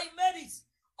 I made it.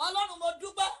 Ọlọ́run mo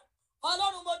dúpẹ́.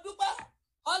 Ọlọ́run mo dúpẹ́.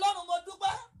 Ọlọ́run mo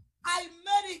dúpẹ́. I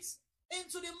made it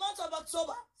into the month of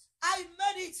October. I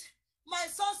made it. My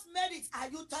sons made it. Are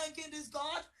you thanking this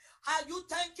God? Are you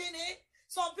thanking him?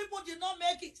 Some people did not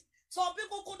make it. Some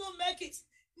people couldn't make it.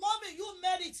 Mommy, you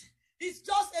made it. It's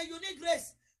just a unique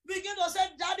grace. Begin to say,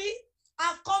 Daddy,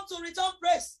 I've come to return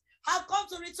praise. I've come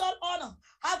to return honor.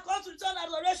 I've come to return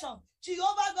adoration.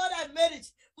 Jehovah God, I made it.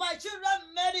 My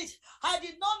children made it. I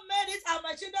did not make it, and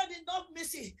my children did not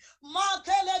miss it.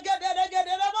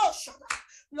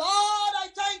 Lord, I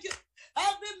thank you.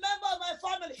 Every member of my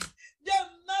family, they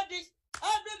made it.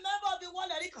 Every member of the one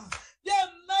that they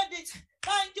made it.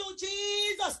 Thank you,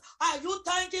 Jesus. Are you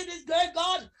thanking this great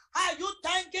God? Are you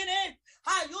thanking him?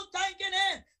 Are you thanking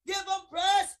him? Give him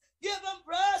praise. Give him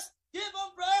praise. Give him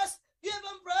praise. Give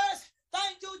him praise.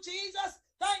 Thank you, Jesus.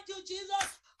 Thank you, Jesus.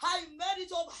 I made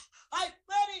it over. I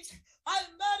made it. I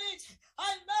made it.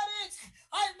 I made it.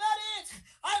 I made it.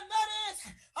 I made it.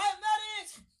 I made it.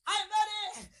 I made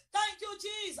it. Thank you,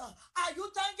 Jesus. Are you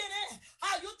thanking it?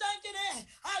 Are you thanking it?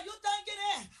 Are you thanking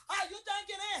it? Are you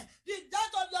thanking it? The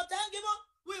death of your thanksgiving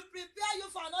will prepare you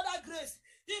for another grace.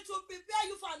 It will prepare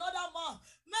you for another month.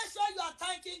 Make sure you are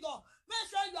thanking God. Make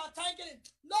sure you are thanking him.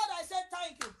 Lord, I said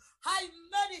thank you. I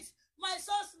made it. My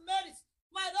sons made it.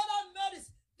 My daughter made it.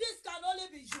 This can only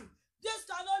be you. This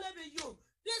can only be you.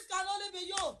 This can only be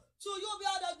you. To you be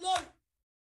all the glory.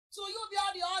 To you be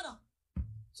all the honor.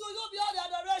 To you be all the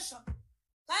adoration.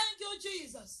 Thank you,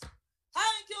 Jesus.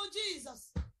 Thank you,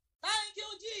 Jesus. Thank you,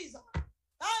 Jesus.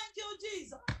 Thank you,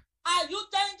 Jesus. Are you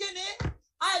thanking it?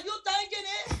 Are you thanking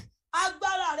it?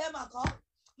 Agbára rẹ̀ mà kọ́.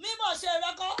 Mímọ̀ ṣe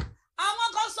rẹ̀ kọ́. Àwọn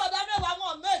kan sọ̀dá mẹ́wàá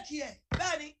wọn méèkì ẹ̀.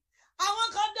 Bẹ́ẹ̀ni, àwọn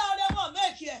kan dá ọrẹ wọn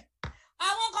méèkì ẹ̀.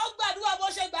 Àwọn kan gbàdúrà bó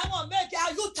ṣe gbà wọn méèkì.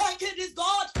 Are you thanking this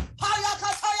God?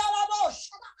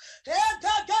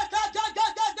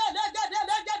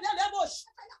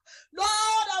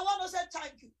 Lord, I want to say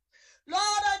thank you.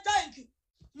 Lord, I thank you.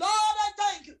 Lord, I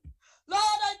thank you.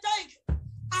 Lord, I thank you.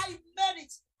 I made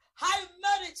it. I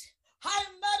made it. I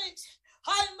made it.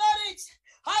 I made it.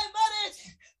 I made it.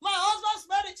 My husband's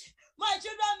made it. My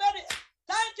children made it.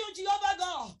 Thank you, Jehovah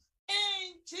God.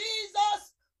 In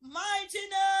Jesus' mighty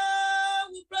name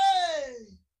we pray.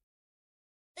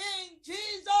 In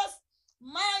Jesus'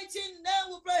 mighty name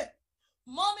we pray.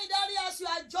 Mommy, Daddy, as you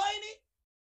are joining,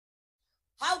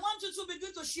 I want you to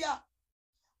begin to share.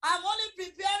 I'm only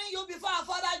preparing you before our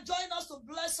Father join us to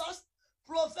bless us.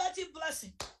 Prophetic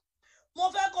blessing. Mo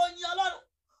fẹ́ kó yìn Ọlọ́run.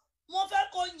 Mo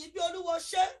fẹ́ kó yìn bí Olúwa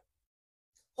ṣe.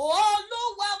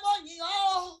 Olúwa mo yìn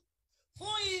ọ́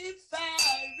fún ìfẹ́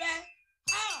rẹ.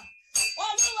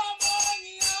 Olúwa mo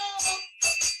yìn ọ́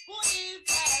fún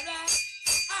ìfẹ́ rẹ.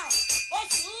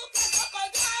 Oṣù kẹta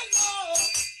kọjá lọ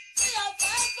sí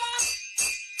afẹ́fẹ́.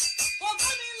 Kò gbé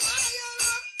mi láyé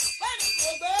lọ, bẹ́ẹ̀ni kò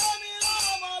gbé mi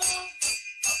lọ́mọ lọ.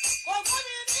 Kò gbé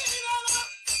mi ní lọ́lọ́,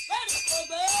 bẹ́ẹ̀ni kò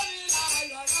gbé mi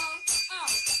láyọ̀ lọ.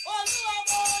 Olúwa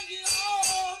mo yìn ọ́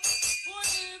fún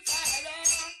ìfẹ́ rẹ.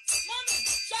 Mọ́mí,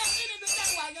 ṣé kí ni bí ká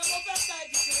wà yẹn mo fẹ́ fẹ́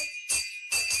di?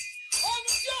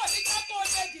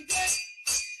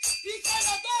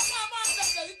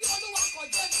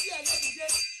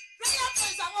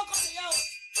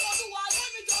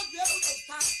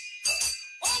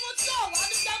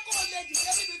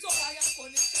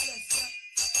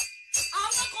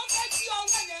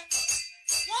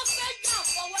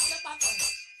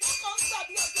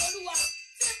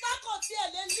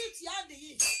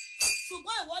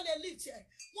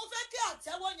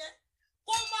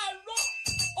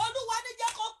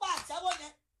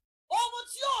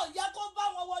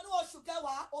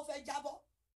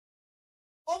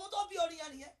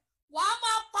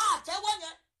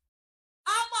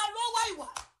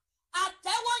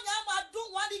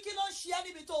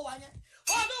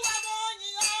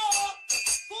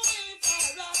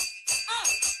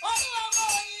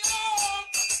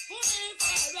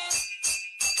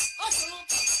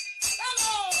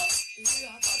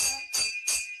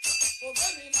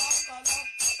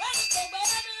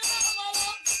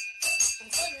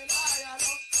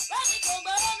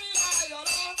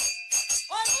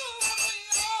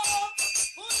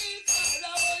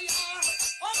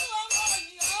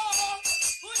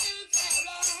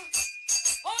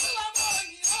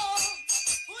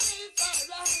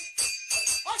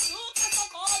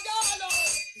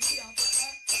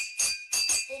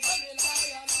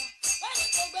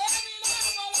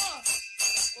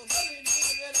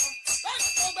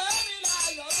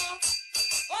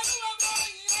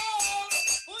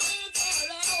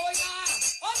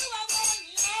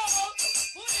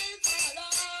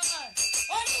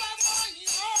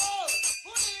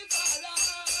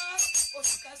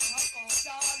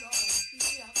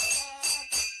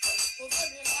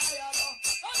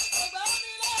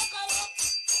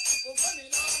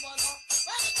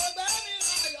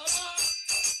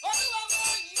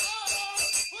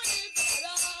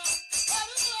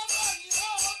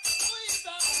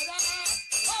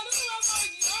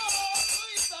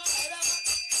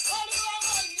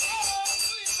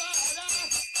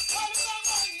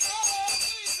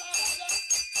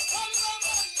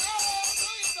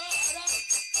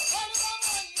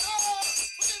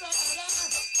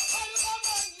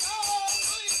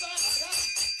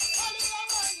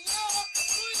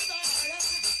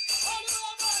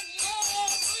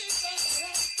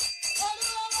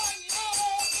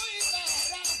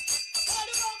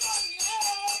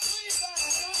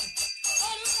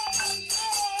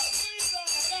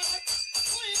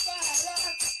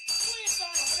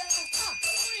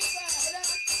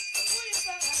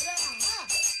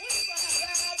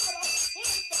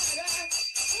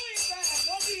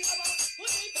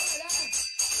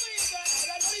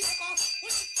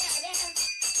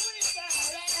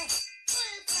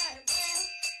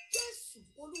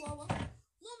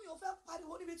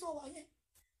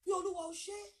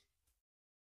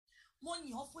 Mo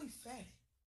yìn ọ́ fún ìfẹ́ rẹ.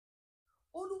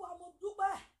 Olúwa mo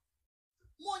dúpẹ́.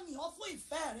 Mo yìn ọ́ fún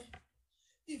ìfẹ́ rẹ.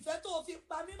 Ìfẹ́ tó fi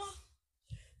pa mí mọ́.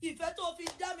 Ìfẹ́ tó fi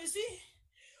dá mi sí.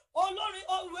 Olórin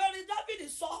olùwẹ̀rí Dáfídì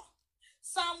sọ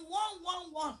Psalm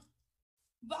 111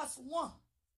 verse 1.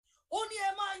 Ó ní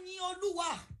ẹ máa yin Olúwa.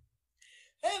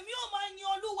 Èmi ò máa yin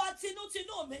Olúwa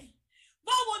tinútinú mi.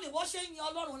 Báwo ni wọ́n ṣe yin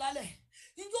Ọlọ́run lálẹ́?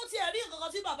 Ǹjọ́ tí ẹ rí nǹkan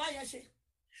kan tí bàbá yẹn ṣe?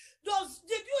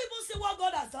 Did you even see what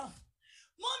God has done?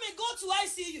 Mommy, go to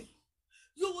ICU.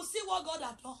 You will see what God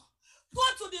has done. Go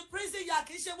to the prison yard.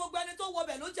 Kì í ṣe gbogbo ẹni tó wọ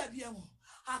bẹ̀ ló jẹ̀bi ẹ̀wọ̀n.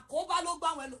 Àkóbá ló gbá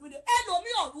àwọn ẹlòmíì.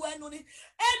 Ẹlòmíì ọ̀rọ̀ ẹnu ni.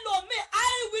 Ẹlòmíì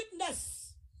eyewitness.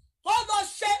 Tó lọ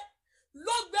ṣe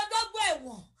ló gbẹdọ́gbọ̀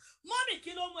ẹ̀wọ̀n. Mommy,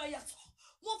 kí ló mú ẹ yàtọ̀?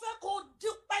 Mo fẹ́ kó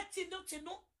dúpẹ́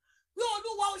tinútinú. Bí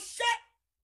Olúwa ó ṣe.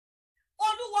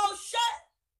 Olúwa ó ṣe.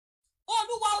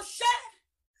 Olúwa ó ṣe.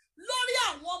 Lórí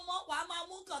àwọn ọmọ wa máa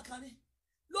mú kankan ni.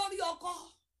 Lórí ọkọ.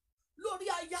 Lórí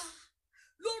aya,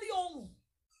 lórí ohùn,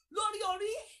 lórí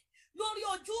orí, lórí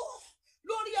ojú,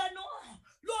 lórí ẹnu,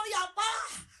 lórí apá,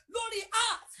 lórí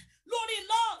heart, lórí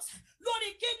lungs, lórí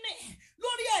kidney,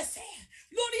 lórí ẹsẹ̀,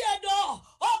 lórí ẹ̀dọ̀.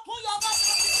 Open your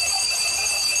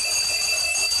mouth.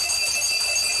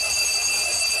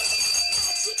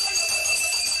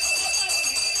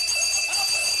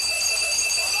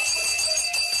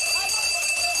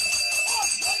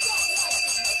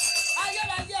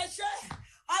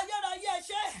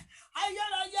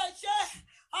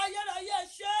 Ayérayé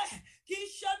ṣe kì í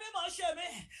ṣe mímọ̀ ṣe mi.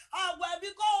 Àwẹ̀ mi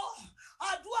kọ́,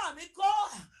 àdúrà mi kọ́.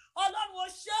 Ọlọ́run ó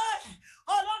ṣe,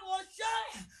 Ọlọ́run ó ṣe.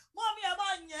 Mọ́mí ẹ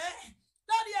máa yẹn,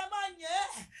 dáàdì ẹ máa yẹn.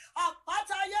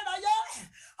 Àpáta ayérayé,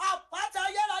 àpáta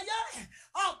ayérayé,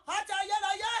 àpáta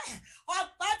ayérayé,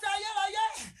 àpáta ayérayé,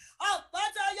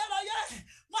 àpáta ayérayé.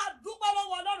 Máa dúpẹ́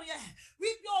lọ́wọ́ Ọlọ́run yẹn.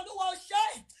 Wípé Olúwa ó ṣe.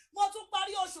 Mo tún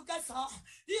parí oṣù kẹsàn-án.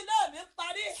 Ilé mi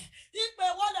parí. Ìpè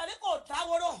wọlé ní kò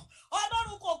dáwọ́rọ̀.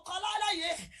 Ọlọ́run kò kọ́ láláyé.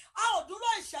 A ò dúró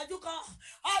ìṣẹ́jú kan.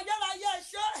 Ayérayé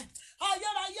ṣe.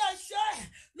 Ayérayé ṣe.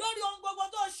 Lórí ohun gbogbo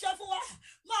tó ṣe fún wa.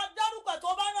 Máa dárúkọ tó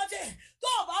bá rántí.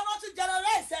 Tó bá rántí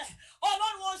jẹrẹrẹsẹ̀.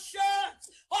 Ọlọ́run ó ṣe.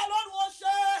 Ọlọ́run ó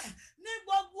ṣe. Ní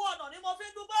gbogbo ọ̀nà ni mo fi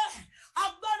dúpẹ́.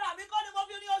 Agbára mi kọ́ ni mo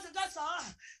fi ní oṣù kẹsàn-án.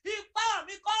 Ipá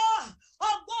mi kọ́.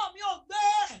 Ọgbọ́n mi ò gbé.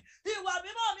 Ìwà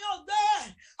mímọ́ mi ò gbé.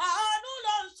 Àánú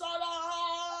ló ń sọ̀rọ̀.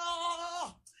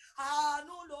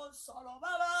 Àánú ló ń sọ̀rọ̀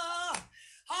bàbá.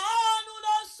 Àánú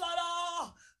ló ń sọ̀rọ̀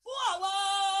fún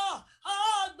àwọn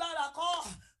agbára kan.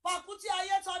 Pàkútí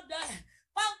ayé tó dẹ̀.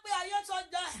 Páńpẹ́ ayé tó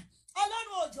dẹ̀.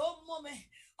 Ọlọ́run òjò mú mi.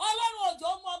 Ọlọ́run òjò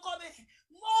mú ọkọ mi.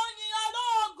 Mo yìn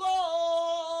ológo.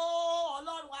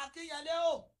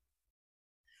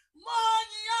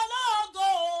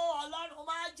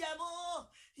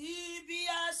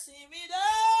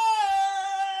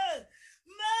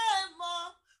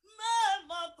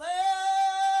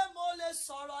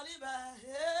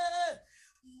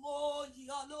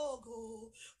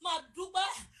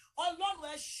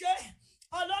 ṣé,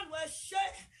 Ọlọ́run ẹ ṣé,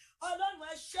 Ọlọ́run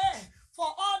ẹ ṣé for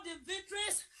all the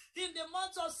victories in the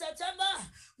month of September.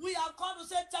 We are called to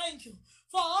say thank you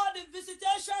for all the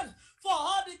visitation, for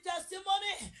all the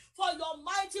testimony, for your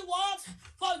mighty words,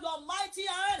 for your mighty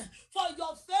hand, for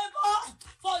your favor,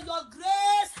 for your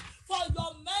grace, for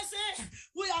your mercy.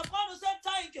 We are called to say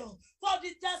thank you for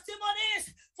the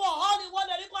testimonies, for all the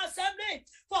Wonderful Assembly,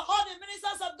 for all the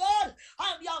ministers of God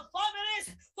and their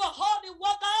families, for all the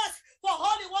workers, for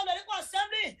all the Wonderful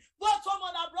Assembly, both home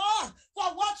and abroad, for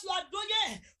what you are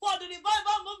doing, for the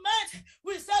revival movement.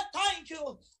 We say thank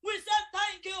you. We say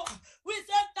thank you. We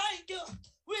say thank you.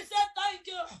 We say thank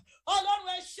you. Ọlọ́run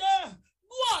ẹ ṣé,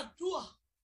 gbọ́ àdúrà.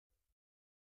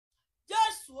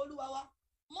 Jésù Olúwa wa,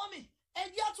 mọ́mì, ẹ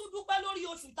jẹ́ tún dúpẹ́ lórí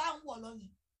oṣù tá à ń wọ̀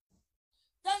lọ́yìn.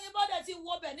 Tẹ́yìn bá dẹ̀ ti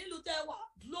wọ bẹ̀ nílùú tẹ́ wà,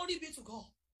 glory be to God.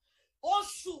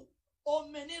 Oṣù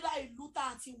òmìnira ìlú tá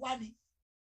a ti wá ni.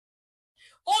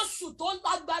 Oṣù tó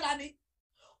lágbára ni.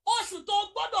 Oṣù tó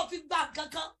gbọ́dọ̀ fi gba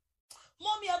kankan.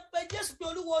 Mọ́mì ẹ pé Jésù pé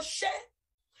Olúwa ṣé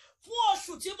fún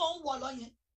oṣù tí mò ń wọ̀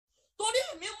lọ́yìn. Torí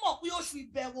èmi mọ̀ pé oṣù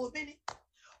ìbẹ̀wò mi ni.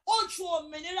 Oṣù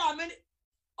òmìnira mi ni.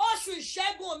 Oṣù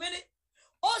ìṣẹ́gun mi ni.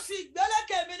 Oṣù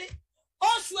ìgbélékè mi ni.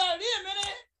 Oṣù ẹ̀rí mi ni.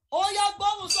 Ó yá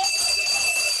gbóhùn sókè.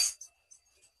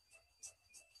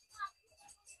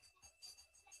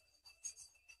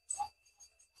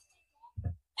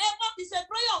 It's a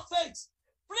prayer of faith.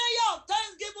 Prayer of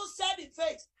thanksgiving said in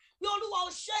faith. Olúwa ó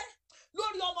ṣé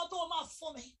lórí ọmọ tó máa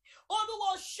fún mi.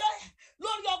 Olúwa ó ṣé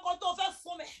lórí ọkọ tó fẹ́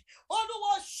fún mi.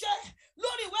 Olúwa ó ṣé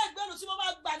lórí ìwé ìgbẹ́nu tí mo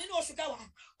máa gbà nínú oṣù kẹwàá.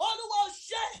 Olúwa ó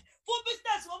ṣé fún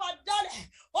business mo máa dálẹ̀.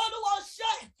 Olúwa ó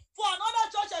ṣé for another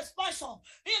church expansion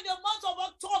in the month of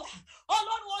October.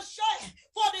 Ọlọ́run ó ṣé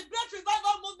for the great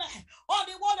revival movement on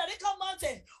the Wonderful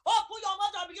Mountain. Open your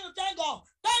mouth and begin to thank God.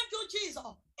 Thank you, Jesus.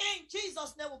 In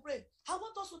Jesus' name we pray. I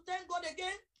want us to thank God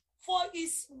again for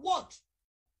His word.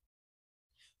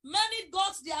 Many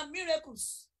got their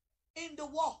miracles in the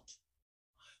world.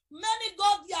 Many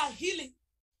got their healing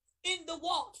in the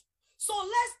world. So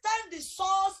let's thank the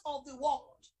source of the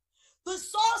world. The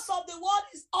source of the world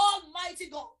is Almighty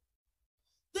God.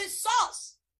 The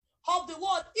source of the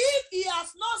world. If He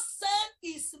has not sent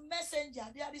His messenger,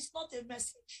 there is not a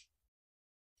message.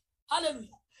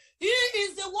 Hallelujah. He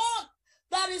is the one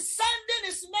that is sending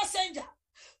His messenger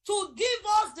to give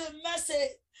us the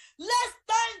message. Let's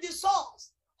thank the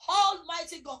source,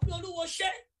 Almighty God,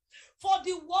 for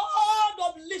the word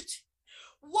of lift,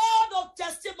 word of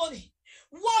testimony,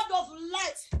 word of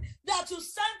light that you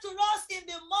sent to us in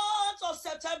the month of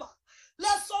September.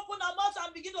 Let's open our mouth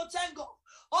and begin to thank God.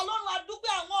 Ọlọ́run a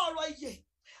dúpẹ́ àwọn ọ̀rọ̀ ìyè,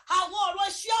 àwọn ọ̀rọ̀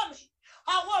iṣẹ́ àmì,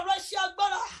 àwọn ọ̀rọ̀ iṣẹ́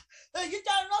agbára, èyí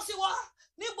tẹ́ ẹ rán sí wa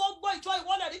ní gbogbo ìjọ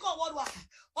ìwọlẹ̀ níkan wọ́n wà.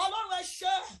 Ọlọ́run ẹ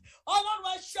ṣé, Ọlọ́run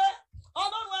ẹ ṣé,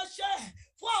 Ọlọ́run ẹ ṣé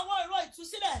fún àwọn ọ̀rọ̀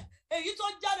ìtúsílẹ̀ èyí tó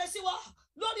jáde sí wa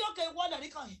lórí òkè ìwọlẹ̀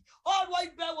níkan yìí. Ọ̀rọ̀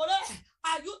ìbẹ̀wò rẹ̀,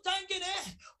 are you thanking Him?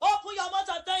 Open your mouth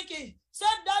and thank Him. Say,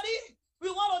 Daddy, we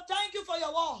want to thank you for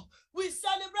your word. We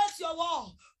celebrate your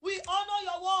word. We honor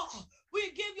your word.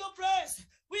 We give you praise.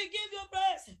 We give you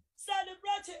praise.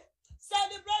 Celebrate it.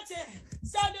 Celebrate it.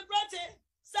 Celebrate it.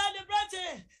 Celebrate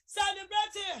it.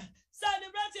 Celebrate it.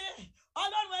 Celebrate it.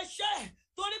 Ọlọ́run ẹ ṣé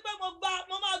torí pé mo máa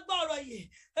gbọ́ ọ̀rọ̀ yìí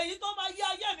èyí tó máa yí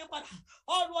ayé mi padà.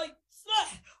 Ọ̀rọ̀ ìsẹ́,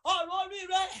 ọ̀rọ̀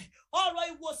oríire, ọ̀rọ̀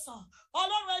ìwòsàn.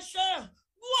 Ọlọ́run ẹ ṣé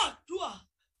gbàdúrà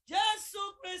Jésù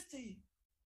Kristi.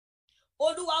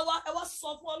 Olúwa wa ẹ wá sọ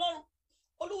fún Ọlọ́run.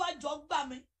 Olúwa jọ̀ọ́ gbà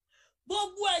mí.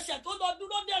 Gbogbo ẹ̀ṣẹ̀ tó lọ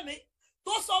dúró dè mí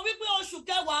tó sọ wípé oṣù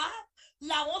kẹwàá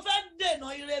làwọn fẹ́ dènà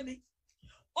ire mi.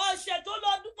 Ọ̀ṣẹ̀ tó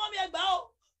lọ dúró mọ́ mi ẹgbàá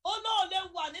o. Ó náà lè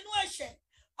wà nínú ẹ̀ṣẹ̀.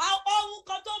 Ohun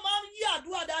kan tó máa ń yí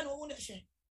àdúrà dànù òun ẹ̀ṣẹ̀.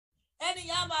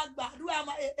 Ẹnìyàn á máa gbà àdúrà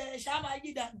ẹ̀ṣẹ̀ á máa yí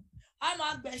dànù. Á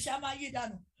máa gbẹ̀ ẹ̀ṣẹ̀ á máa yí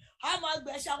dànù. Á máa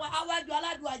gbẹ̀ ẹ̀ṣẹ̀ àwọn awájú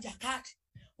aládùn àjàkáàdì.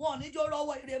 Wọn ò ní jó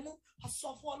rọwọ́ ire mú. A sọ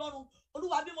fún Ọlọ́run.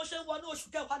 Olúwa bí mo ṣe ń wọnú oṣù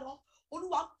kẹwàá lọ.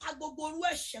 Olúwa pa gbogbo orú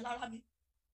ẹ̀ṣẹ̀ lára mi.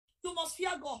 You must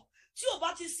fear God. Tí o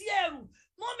bá ti sí ẹ̀rù,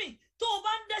 mọ́mì, tó o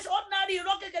bá ń dẹ́ṣẹ̀ ordinary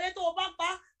irọ́ kékeré tó o bá pa,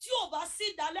 tí o bá sí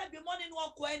ìdálẹ́bi mọ́ nínú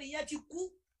ọkọ̀ ẹnìyẹn ti kú.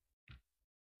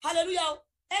 Hallelujah.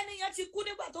 Ẹnìyẹn ti kú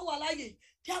nígbà tó wà láàyè.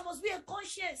 There must be a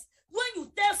conscience. When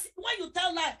you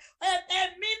tell lie,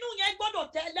 ẹ̀mí inú yẹn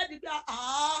gbọ́dọ̀ tẹ́ lẹ́bi pé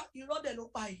irọ́ dẹ̀ ló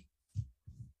pa yìí.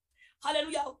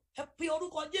 Hallelujah. Ẹ pe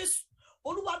orúkọ Jésù.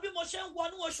 Olúwa bí mo ṣe ń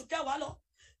wọnú oṣù kẹwàá lọ,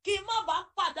 kí n má bàa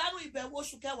pàdánù ìbẹ̀wò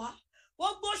oṣù kẹwàá.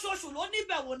 Gbogbo oṣooṣù ló ní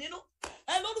ìbẹ̀wò nínú.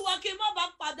 Olúwa kí n má bàa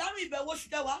pàdánù ìbẹ̀wò oṣù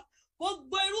kẹwàá.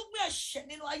 Gbogbo irúgbìn ẹ̀ṣẹ̀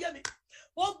nínú ayé mi.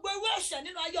 Gbogbo irú ẹ̀ṣẹ̀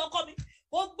nínú ayé ọkọ mi.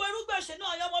 Gbogbo irúgbìn ẹ̀ṣẹ̀ nínú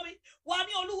ayé ọmọ mi. Wà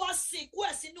ní Olúwa sìnkú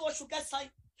ẹ̀ sínú oṣù kẹsàn-án.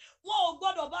 Wọn ò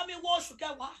gbọ́dọ̀ bá mi wọ oṣù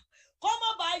kẹwàá. Kọ́ má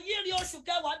bàa yírí oṣù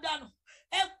kẹwàá dànù.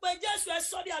 ẹ pé Jésù, ẹ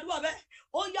sọ ní àdúrà bẹ́ẹ̀.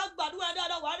 Ó yá gbàdúrà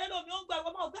dáadáa, wà á rẹ́ lómi, ó ń gbà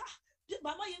ìwọ́n máa gbà.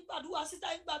 Màmá yìí ń gbàdúrà, sísá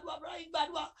yìí ń gbàdúrà, bàbá yìí ń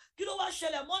gbàdúrà. Kí ló wá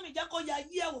ṣẹlẹ̀? Mọ́mì jẹ́ kó ya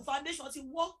yí ẹ̀wò, foundation ti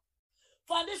wọ́.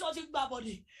 Foundation ti gbà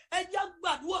bọ̀dẹ̀. Ẹ jẹ́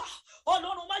gbàdúrà.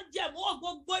 Ọlọ́run má jẹ̀mú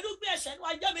gbogbo irúgbìn ẹ̀ṣẹ̀ nínú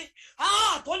ayé mi.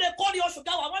 Tó lè kọ́ ní oṣù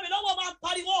kẹwàá, mọ́mì lọ́wọ́ máa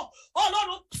pariwo.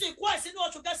 Ọlọ́run sìnkú ẹ̀ sínú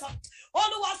oṣù kẹsàn-án.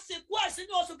 Olúwa sìnkú ẹ̀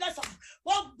sínú oṣù kẹsàn-án.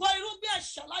 Gbogbo irúgbìn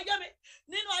ẹ̀ṣẹ̀ láyé mi,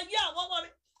 nínú ayé àwọn ọmọ mi,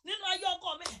 nínú ayé ọkọ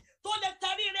mi, tó lè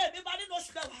tarí ire mi bá nínú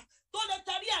oṣù kẹwàá, tó lè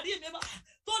tarí àrí mi bá,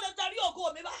 tó lè tarí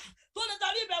ògo mi bá, tó lè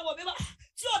tarí ìbẹ̀wò mi bá,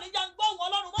 tí ò ní jẹ́ ń gbọ́ òun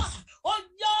Ọlọ́run mọ́. Ó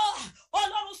yá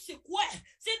Ọlọ́run sìnkú ẹ̀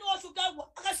sínú oṣù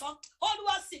kẹsàn-án.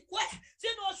 Olúwa sìnkú ẹ̀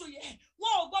sínú oṣù yìí.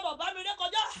 Wọn ò gbọ́dọ̀ bá mi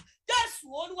rékọjá. Jésù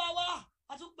Olúwa wa,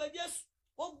 àtúnpè Jésù.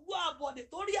 Ó gbọ́ àbọ̀dè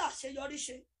tó rí àṣeyọrí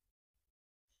ṣe.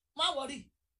 Má wọrí,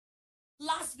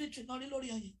 last victory náà rí lórí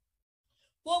ẹ̀yìn.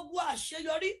 Gbogbo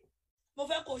àṣeyọrí mo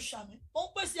fẹ́ kó ṣàmì. Ó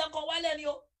ń pèsè ọkàn wálẹ̀ ni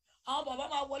o. Àwọn bàbá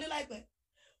máa wọlé láìpẹ́.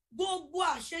 Gbogbo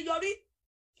àṣeyọrí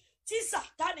tí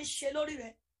Sátánì ṣe lórí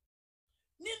rẹ̀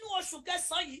nínú oṣù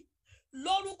kẹsàn-án yìí,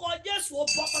 lórúkọ Jésù ó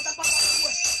bọ́ pátápátá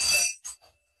lọ́wọ́ ẹ̀.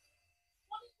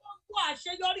 Wọ́n ní gbogbo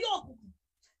àṣeyọrí òkùnkùn,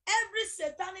 every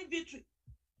satanic victory,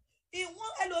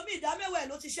 ìwọ̀n ẹlòmíì ìdámẹ́wàá ẹ̀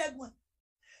ló ti ṣẹ́gun ẹ̀.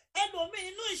 Ẹlòmíì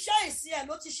inú iṣẹ́ ìsìn ẹ̀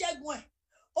ló ti ṣẹ́gun ẹ̀.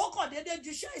 Ó kàn déédéé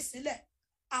ju iṣẹ́ ìsìnlẹ̀,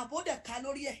 àbódẹ̀ká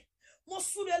lórí ẹ̀. Mo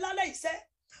súre lálẹ́ ìṣẹ́.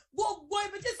 Gbogbo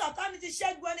ibi tí Sátánì ti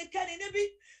ṣẹ́gun ẹnikẹ́ni níbí,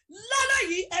 lálẹ́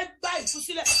yìí ẹ gba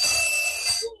ìtúsílẹ̀.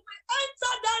 You will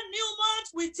enter that new month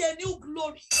with a new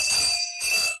glory.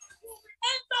 You will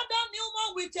enter that new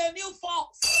month with a new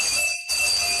force.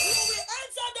 You will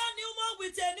enter that new month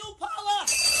with a new power.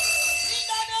 In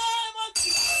the name of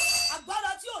Jesus.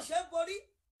 Agbára tí ò ṣe é borí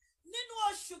nínú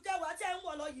oṣù kẹwàá tí ẹ ń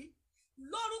wọ̀ lọ yìí,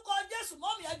 lórúkọ Jésù,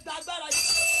 mọ́mì ẹ gba agbára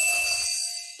yìí.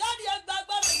 Dáàdì ẹ gba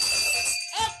agbára yìí.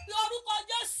 Ẹ pe orúkọ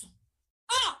Jésù.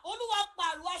 Olúwa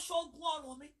pààrọ̀ aṣọ ogun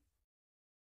ọrùn mi.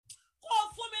 Kó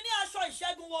fún mi ní aṣọ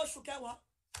ìṣẹ́gun wọ oṣù kẹwàá.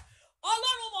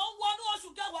 Ọlọ́run mò ń wọnú oṣù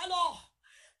kẹwàá lọ.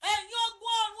 Ẹ̀yin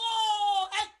ogun ọrùn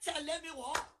ẹ tẹ̀lé mi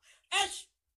wọ̀.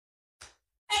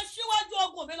 Ẹ ṣíwájú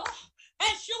ogun mi lọ. Ẹ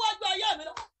ṣíwájú ayé mi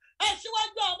lọ. Ẹ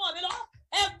ṣíwájú ọmọ mi lọ.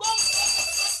 Ẹ gbọ́.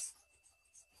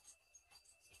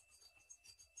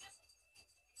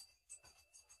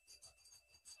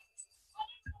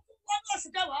 Oṣù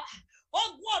kẹwàá,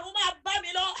 ogun ọ̀run máa bá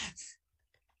mi lọ.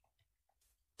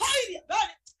 Báyìí bẹ́ẹ̀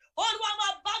ni, Olúwa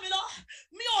máa bá mi lọ.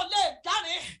 Mi ò lè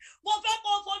dání. Mo fẹ́ kó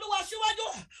f'Olúwa síwájú.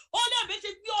 Ó lè mi ti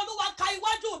gbé Olúwa ka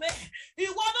iwájú mi.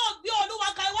 Ìwọ náà gbé Olúwa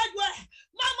ka iwájú ẹ̀.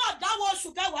 Má dáwọ́ oṣù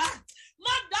kẹwàá.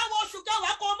 Má dáwọ́ oṣù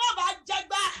kẹwàá kó má bàa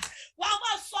jẹgbà. Wà á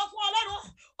máa sọ fún Ọlọ́run,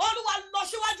 Olúwa lọ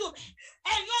síwájú mi.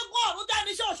 Ẹ̀yin ogun ọ̀run dá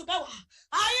ní sí oṣù kẹwàá.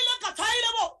 Ayílẹ̀ kàtà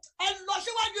ayílẹ̀ bò. Ẹ lọ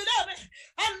síwájú ilé mi.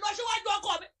 Ẹ lọ síwájú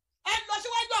ọkọ mi. Ẹ lọ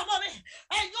síwájú ọmọ mi.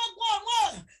 Ẹ̀yin ogun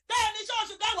ọ̀run bẹ́ẹ̀ ní sí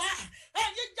oṣù kẹwàá.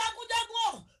 Ẹ̀yin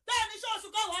jagunjagun bẹ́ẹ̀ ní sí oṣù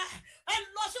kẹwàá. Ẹ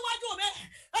lọ síwájú mi.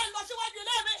 Ẹ lọ síwájú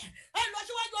ilé mi. Ẹ lọ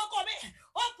síwájú ọkọ mi.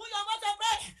 Open your mouth and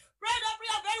pray. Pray the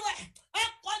prayer very well. Ẹ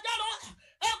kọjá lọ.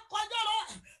 Ẹ kọjá lọ.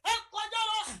 Ẹ kọjá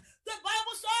lọ. The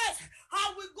Bible says,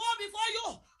 I will go before you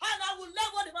and I will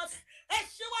level the mountain. Ẹ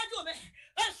síwájú mi.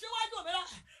 Ẹ síwájú mi lọ.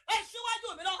 Ẹ síwájú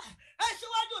mi lọ. Ẹ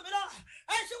síwájú mi lọ.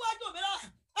 Ẹ síwájú mi lọ.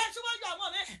 Ẹ síwájú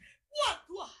àwọn mi.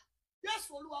 Wàdúà.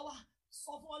 Jésù Olúwa wa,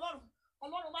 sọ fún Ọlọ́run.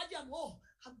 Ọlọ́run má jẹ̀mú o.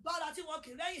 Agbára tí wọn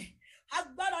kì í rẹ́yìn.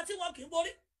 Agbára tí wọn kì í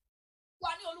borí.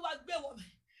 Wà ní Olúwa gbé wọ̀ mí.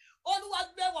 Olúwa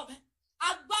gbé wọ̀ mí.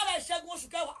 Agbára ìṣẹ́gun oṣù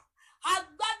kẹwàá.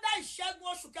 Agbádá ìṣẹ́gun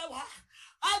oṣù kẹwàá.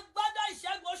 Agbádá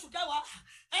ìṣẹ́gun oṣù